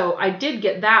 So I did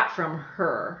get that from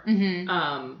her.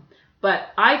 Mm-hmm. But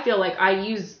I feel like I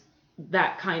use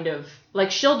that kind of, like,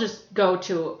 she'll just go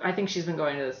to, I think she's been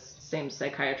going to the same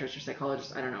psychiatrist or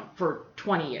psychologist, I don't know, for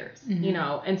 20 years, Mm-hmm. you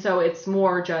know? And so it's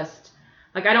more just,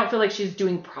 like, I don't feel like she's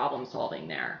doing problem solving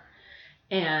there.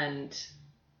 And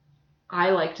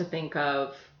I like to think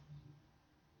of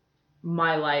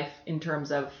my life in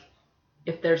terms of,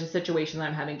 if there's a situation that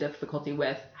I'm having difficulty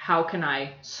with, how can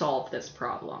I solve this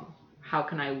problem? How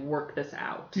can I work this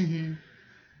out? Mm-hmm.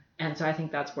 And so I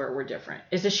think that's where we're different.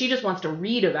 Is that she just wants to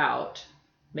read about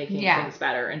making things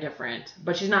better and different,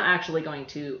 but she's not actually going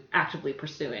to actively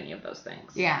pursue any of those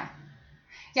things. Yeah.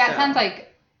 Yeah, So- it sounds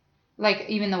like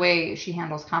even the way she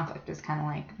handles conflict is kind of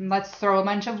like, let's throw a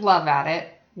bunch of love at it,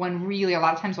 when really a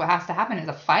lot of times what has to happen is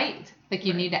a fight. Like,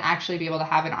 you need to actually be able to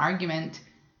have an argument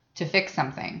to fix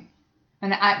something. And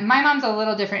my mom's a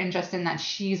little different in just in that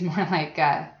she's more like,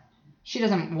 she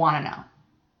doesn't want to know.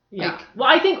 Yeah. Like, well,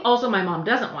 I think also my mom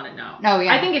doesn't want to know. Oh,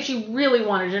 yeah. I think if she really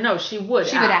wanted to know, she would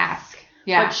She would ask.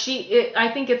 Yeah. But I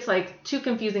think it's like too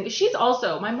confusing. She's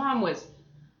also, my mom was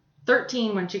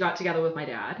 13 when she got together with my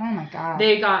dad. Oh my God.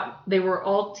 They were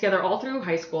all together all through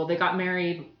high school. They got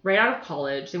married right out of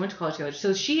college. They went to college together.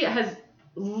 So she has,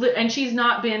 and she's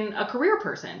not been a career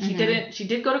person. She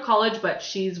did go to college, but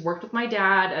she's worked with my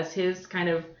dad as his kind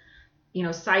of, you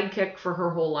know, sidekick for her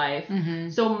whole life.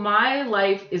 Mm-hmm. So my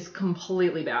life is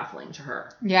completely baffling to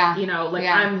her. Yeah. You know, like,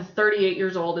 Yeah. I'm 38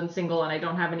 years old and single and I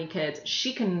don't have any kids.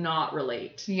 She cannot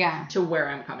relate Yeah. to where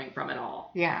I'm coming from at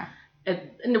all. Yeah.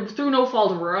 And through no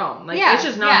fault of her own. Like, Yeah. it's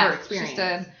just not her It's experience.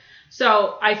 just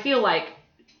So I feel like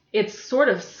it's sort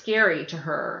of scary to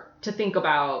her to think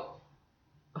about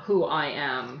who I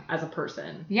am as a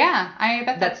person. yeah, I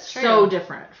bet that's true. So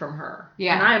different from her.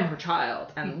 Yeah. And I'm her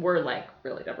child, and we're like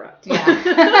really different.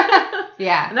 Yeah.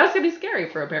 Yeah. And that's gonna be scary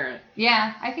for a parent.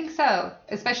 Yeah, I think so.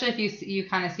 Especially if you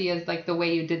kind of see as like the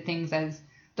way you did things as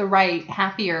the right,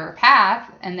 happier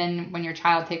path, and then when your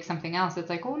child takes something else, it's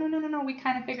like, oh no, we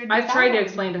kind of figured this out. I've tried to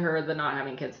explain to her the not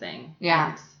having kids thing.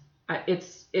 Yeah. And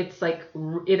it's like,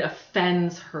 it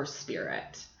offends her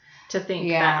spirit to think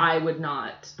Yeah. that I would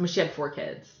not. I mean, she had 4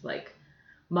 kids. Like,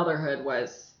 motherhood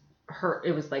was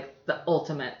it was like the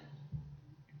ultimate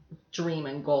dream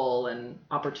and goal and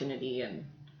opportunity, and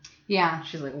Yeah.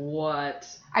 she's like, what?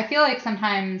 I feel like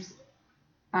sometimes,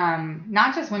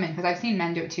 not just women, because I've seen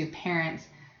men do it too, parents,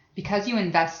 because you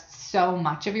invest so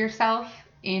much of yourself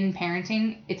in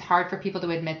parenting, it's hard for people to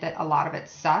admit that a lot of it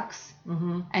sucks.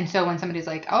 Mm-hmm. And so when somebody's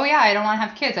like, oh yeah, I don't want to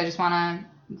have kids, I just want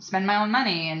to spend my own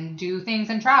money and do things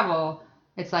and travel,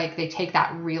 it's like they take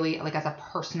that really like as a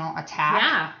personal attack.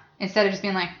 Yeah. Instead of just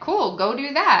being like, cool, go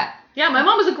do that. Yeah, my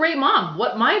mom was a great mom.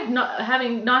 What my not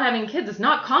having kids is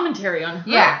not commentary on her.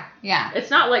 Yeah. Yeah. It's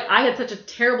not like I had such a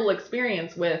terrible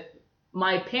experience with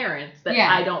my parents that Yeah.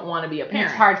 I don't want to be a And parent.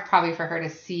 it's hard probably for her to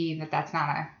see that that's not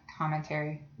a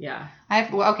commentary. Yeah.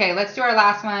 Okay, let's do our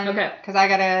last one. Okay. Because I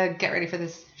gotta get ready for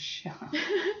this show.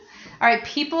 All right,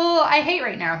 people I hate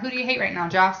right now. Who do you hate right now,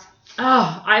 Joss?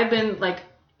 Oh, I've been like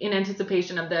in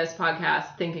anticipation of this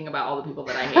podcast thinking about all the people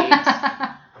that I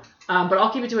hate. But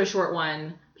I'll keep it to a short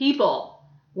one. People,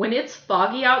 when it's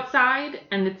foggy outside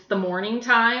and it's the morning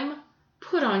time,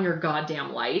 put on your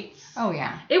goddamn lights. Oh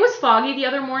yeah. It was foggy the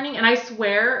other morning, and I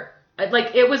swear,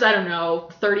 like, it was, I don't know,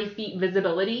 30 feet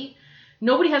visibility.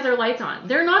 Nobody has their lights on.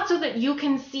 They're not so that you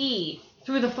can see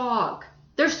through the fog.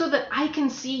 They're so that I can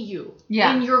see you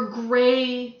in your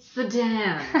gray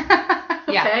sedan.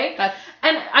 Yeah, Okay? that's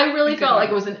And I really a good felt like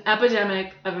one. it was an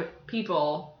epidemic of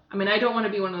people. I mean, I don't want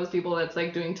to be one of those people that's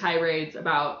like doing tirades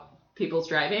about people's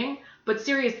driving. But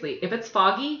seriously, if it's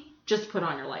foggy, just put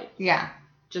on your lights. yeah.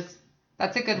 Just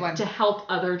That's a good one. to help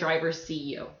other drivers see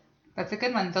you. That's a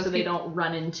good one. Those So they don't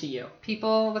run into you.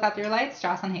 people without their lights,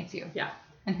 Jocelyn hates you. Yeah.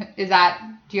 And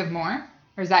do you have more?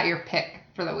 Or is that your pick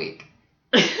for the week?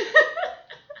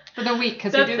 For the week,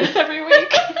 because we do this every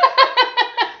week.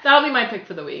 That'll be my pick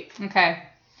for the week. Okay.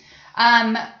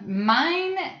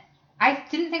 Mine, I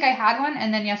didn't think I had one,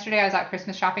 and then yesterday I was out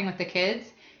Christmas shopping with the kids,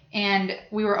 and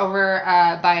we were over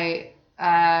by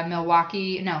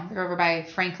Milwaukee. No, we were over by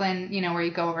Franklin, you know, where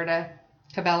you go over to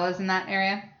Cabela's in that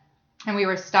area. And we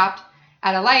were stopped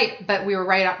at a light, but we were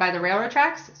right up by the railroad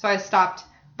tracks. So I stopped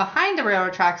behind the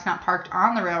railroad tracks, not parked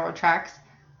on the railroad tracks,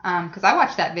 because I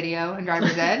watched that video in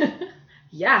Driver's Ed.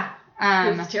 Yeah.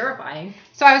 It's terrifying.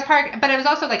 So I was parked, but it was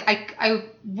also like I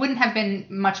wouldn't have been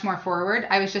much more forward.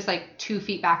 I was just like 2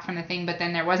 feet back from the thing, but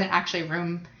then there wasn't actually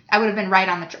room. I would have been right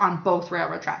on both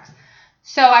railroad tracks.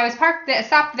 So I was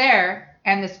stopped there,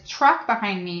 and this truck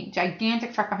behind me,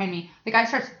 gigantic truck behind me, the guy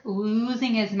starts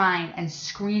losing his mind and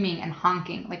screaming and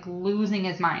honking, like losing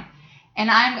his mind. And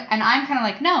I'm kind of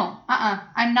like, no,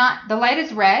 I'm not. The light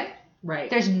is red. Right.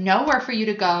 There's nowhere for you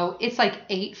to go. It's like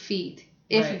 8 feet,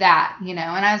 if Right. that, And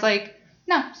I was like,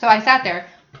 no. So I sat there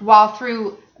while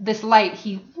through this light,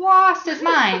 he lost his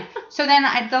mind. So then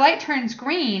the light turns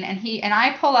green, and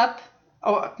I pull up,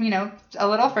 a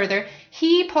little further.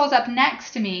 He pulls up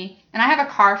next to me, and I have a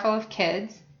car full of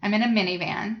kids. I'm in a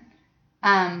minivan.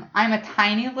 I'm a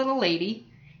tiny little lady.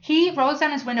 He rolls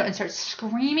down his window and starts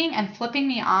screaming and flipping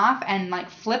me off and like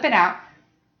flipping out.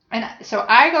 And so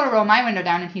I go to roll my window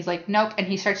down, and he's like, nope. And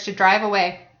he starts to drive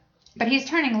away, but he's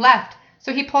turning left.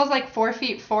 So he pulls like 4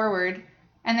 feet forward,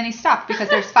 and then he stopped because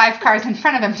there's 5 cars in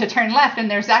front of him to turn left, and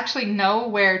there's actually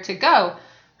nowhere to go.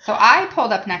 So I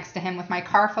pulled up next to him with my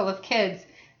car full of kids,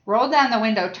 rolled down the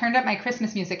window, turned up my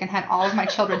Christmas music, and had all of my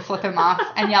children flip him off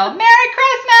and yell, "Merry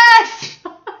Christmas!"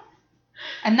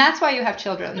 And that's why you have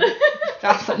children,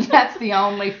 Jocelyn. That's the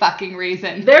only fucking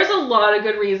reason. There's a lot of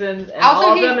good reasons, and Also,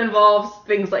 all of them involves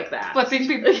things like that. Flipping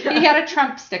people. Yeah. He had a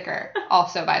Trump sticker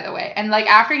also, by the way. And like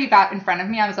after he got in front of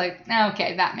me, I was like,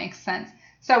 okay, that makes sense.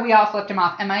 So we all flipped him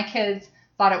off, and my kids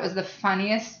thought it was the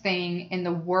funniest thing in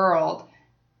the world.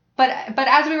 But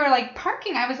as we were like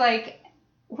parking, I was like,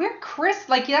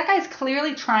 like that guy's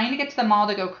clearly trying to get to the mall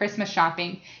to go Christmas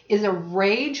shopping, is a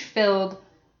rage-filled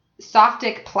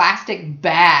Softic plastic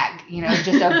bag,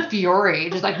 just a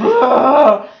fury, just like,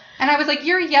 "Ugh." And I was like,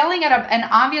 you're yelling at an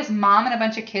obvious mom and a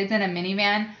bunch of kids in a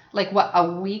minivan, like what,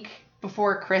 a week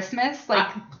before Christmas? Like,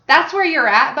 that's where you're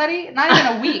at, buddy? Not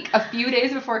even a week, a few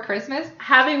days before Christmas.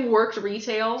 Having worked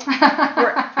retail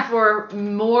for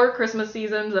more Christmas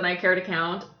seasons than I care to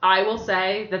count, I will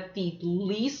say that the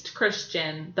least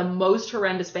Christian, the most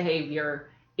horrendous behavior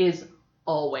is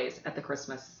always at the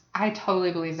Christmas I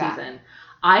totally believe that. season.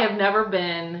 I have never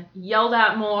been yelled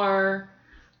at more,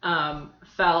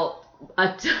 felt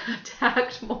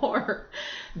attacked more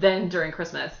than during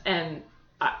Christmas. And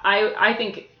I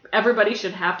think everybody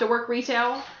should have to work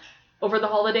retail over the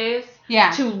holidays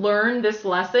to learn this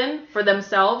lesson for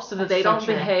themselves so that they don't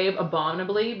behave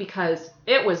abominably, because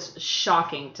it was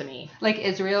shocking to me. Like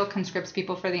Israel conscripts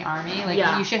people for the army. Like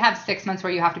you should have 6 months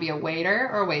where you have to be a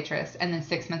waiter or a waitress, and then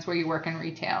 6 months where you work in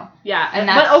retail. Yeah,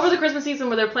 but over the Christmas season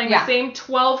where they're playing the same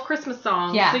 12 Christmas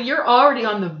songs, so you're already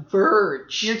on the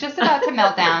verge. You're just about to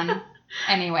melt down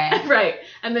anyway. Right.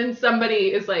 And then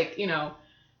somebody is like,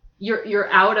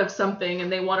 you're out of something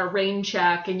and they want a rain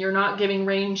check and you're not giving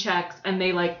rain checks, and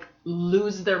they like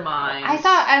lose their mind. I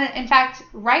saw, and in fact,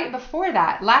 right before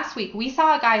that, last week, we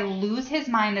saw a guy lose his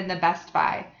mind in the Best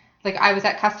Buy. Like, I was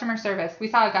at customer service. We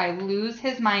saw a guy lose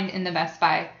his mind in the Best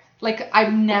Buy. Like,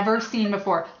 I've never seen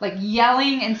before. Like,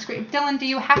 yelling and screaming. Dylan, do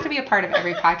you have to be a part of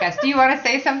every podcast? Do you want to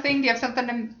say something? Do you have something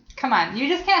to... Come on. You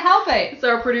just can't help it. It's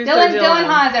our producer, Dylan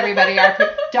Haas, everybody.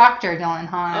 Dr. Dylan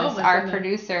Haas, our goodness.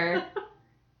 Producer.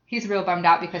 He's real bummed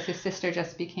out because his sister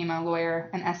just became a lawyer,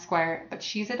 an esquire, but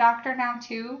she's a doctor now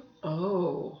too.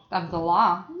 Oh. Of the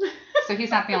law. So he's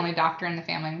not the only doctor in the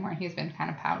family anymore. He's been kind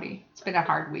of pouty. It's been a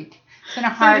hard week. It's been a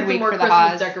hard week for the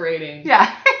Haas. Decorating.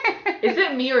 Yeah. Is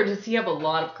it me, or does he have a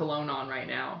lot of cologne on right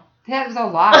now? That was a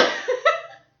lot.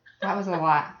 That was a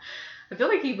lot. I feel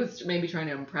like he was maybe trying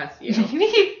to impress you.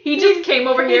 He just came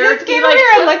over here. He just came over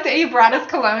here and looked at. He brought his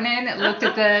cologne in. It looked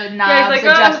at the knobs, he's like, I'm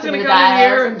just adjusted gonna the come in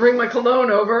here dials. and bring my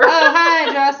cologne over. Oh,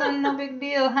 hi, Jocelyn. No big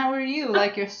deal. How are you?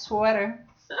 Like your sweater.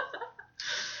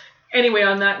 Anyway,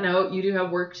 on that note, you do have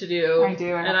work to do. I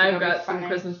do. And I've got some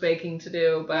Christmas baking to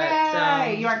do. But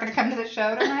you aren't going to come to the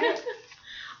show tonight?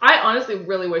 I honestly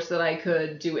really wish that I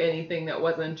could do anything that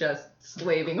wasn't just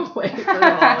slaving away for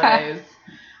the holidays.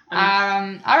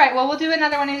 All right. Well, we'll do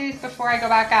another one of these before I go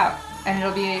back out, and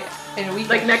it'll be in a week.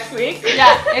 Like next week?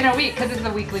 Yeah, in a week, because it's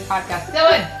a weekly podcast.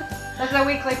 Dylan, this is a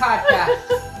weekly podcast.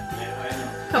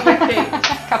 Couples Kate.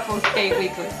 Couples Kate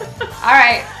weekly. All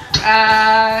right.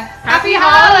 Happy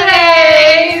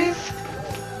holidays!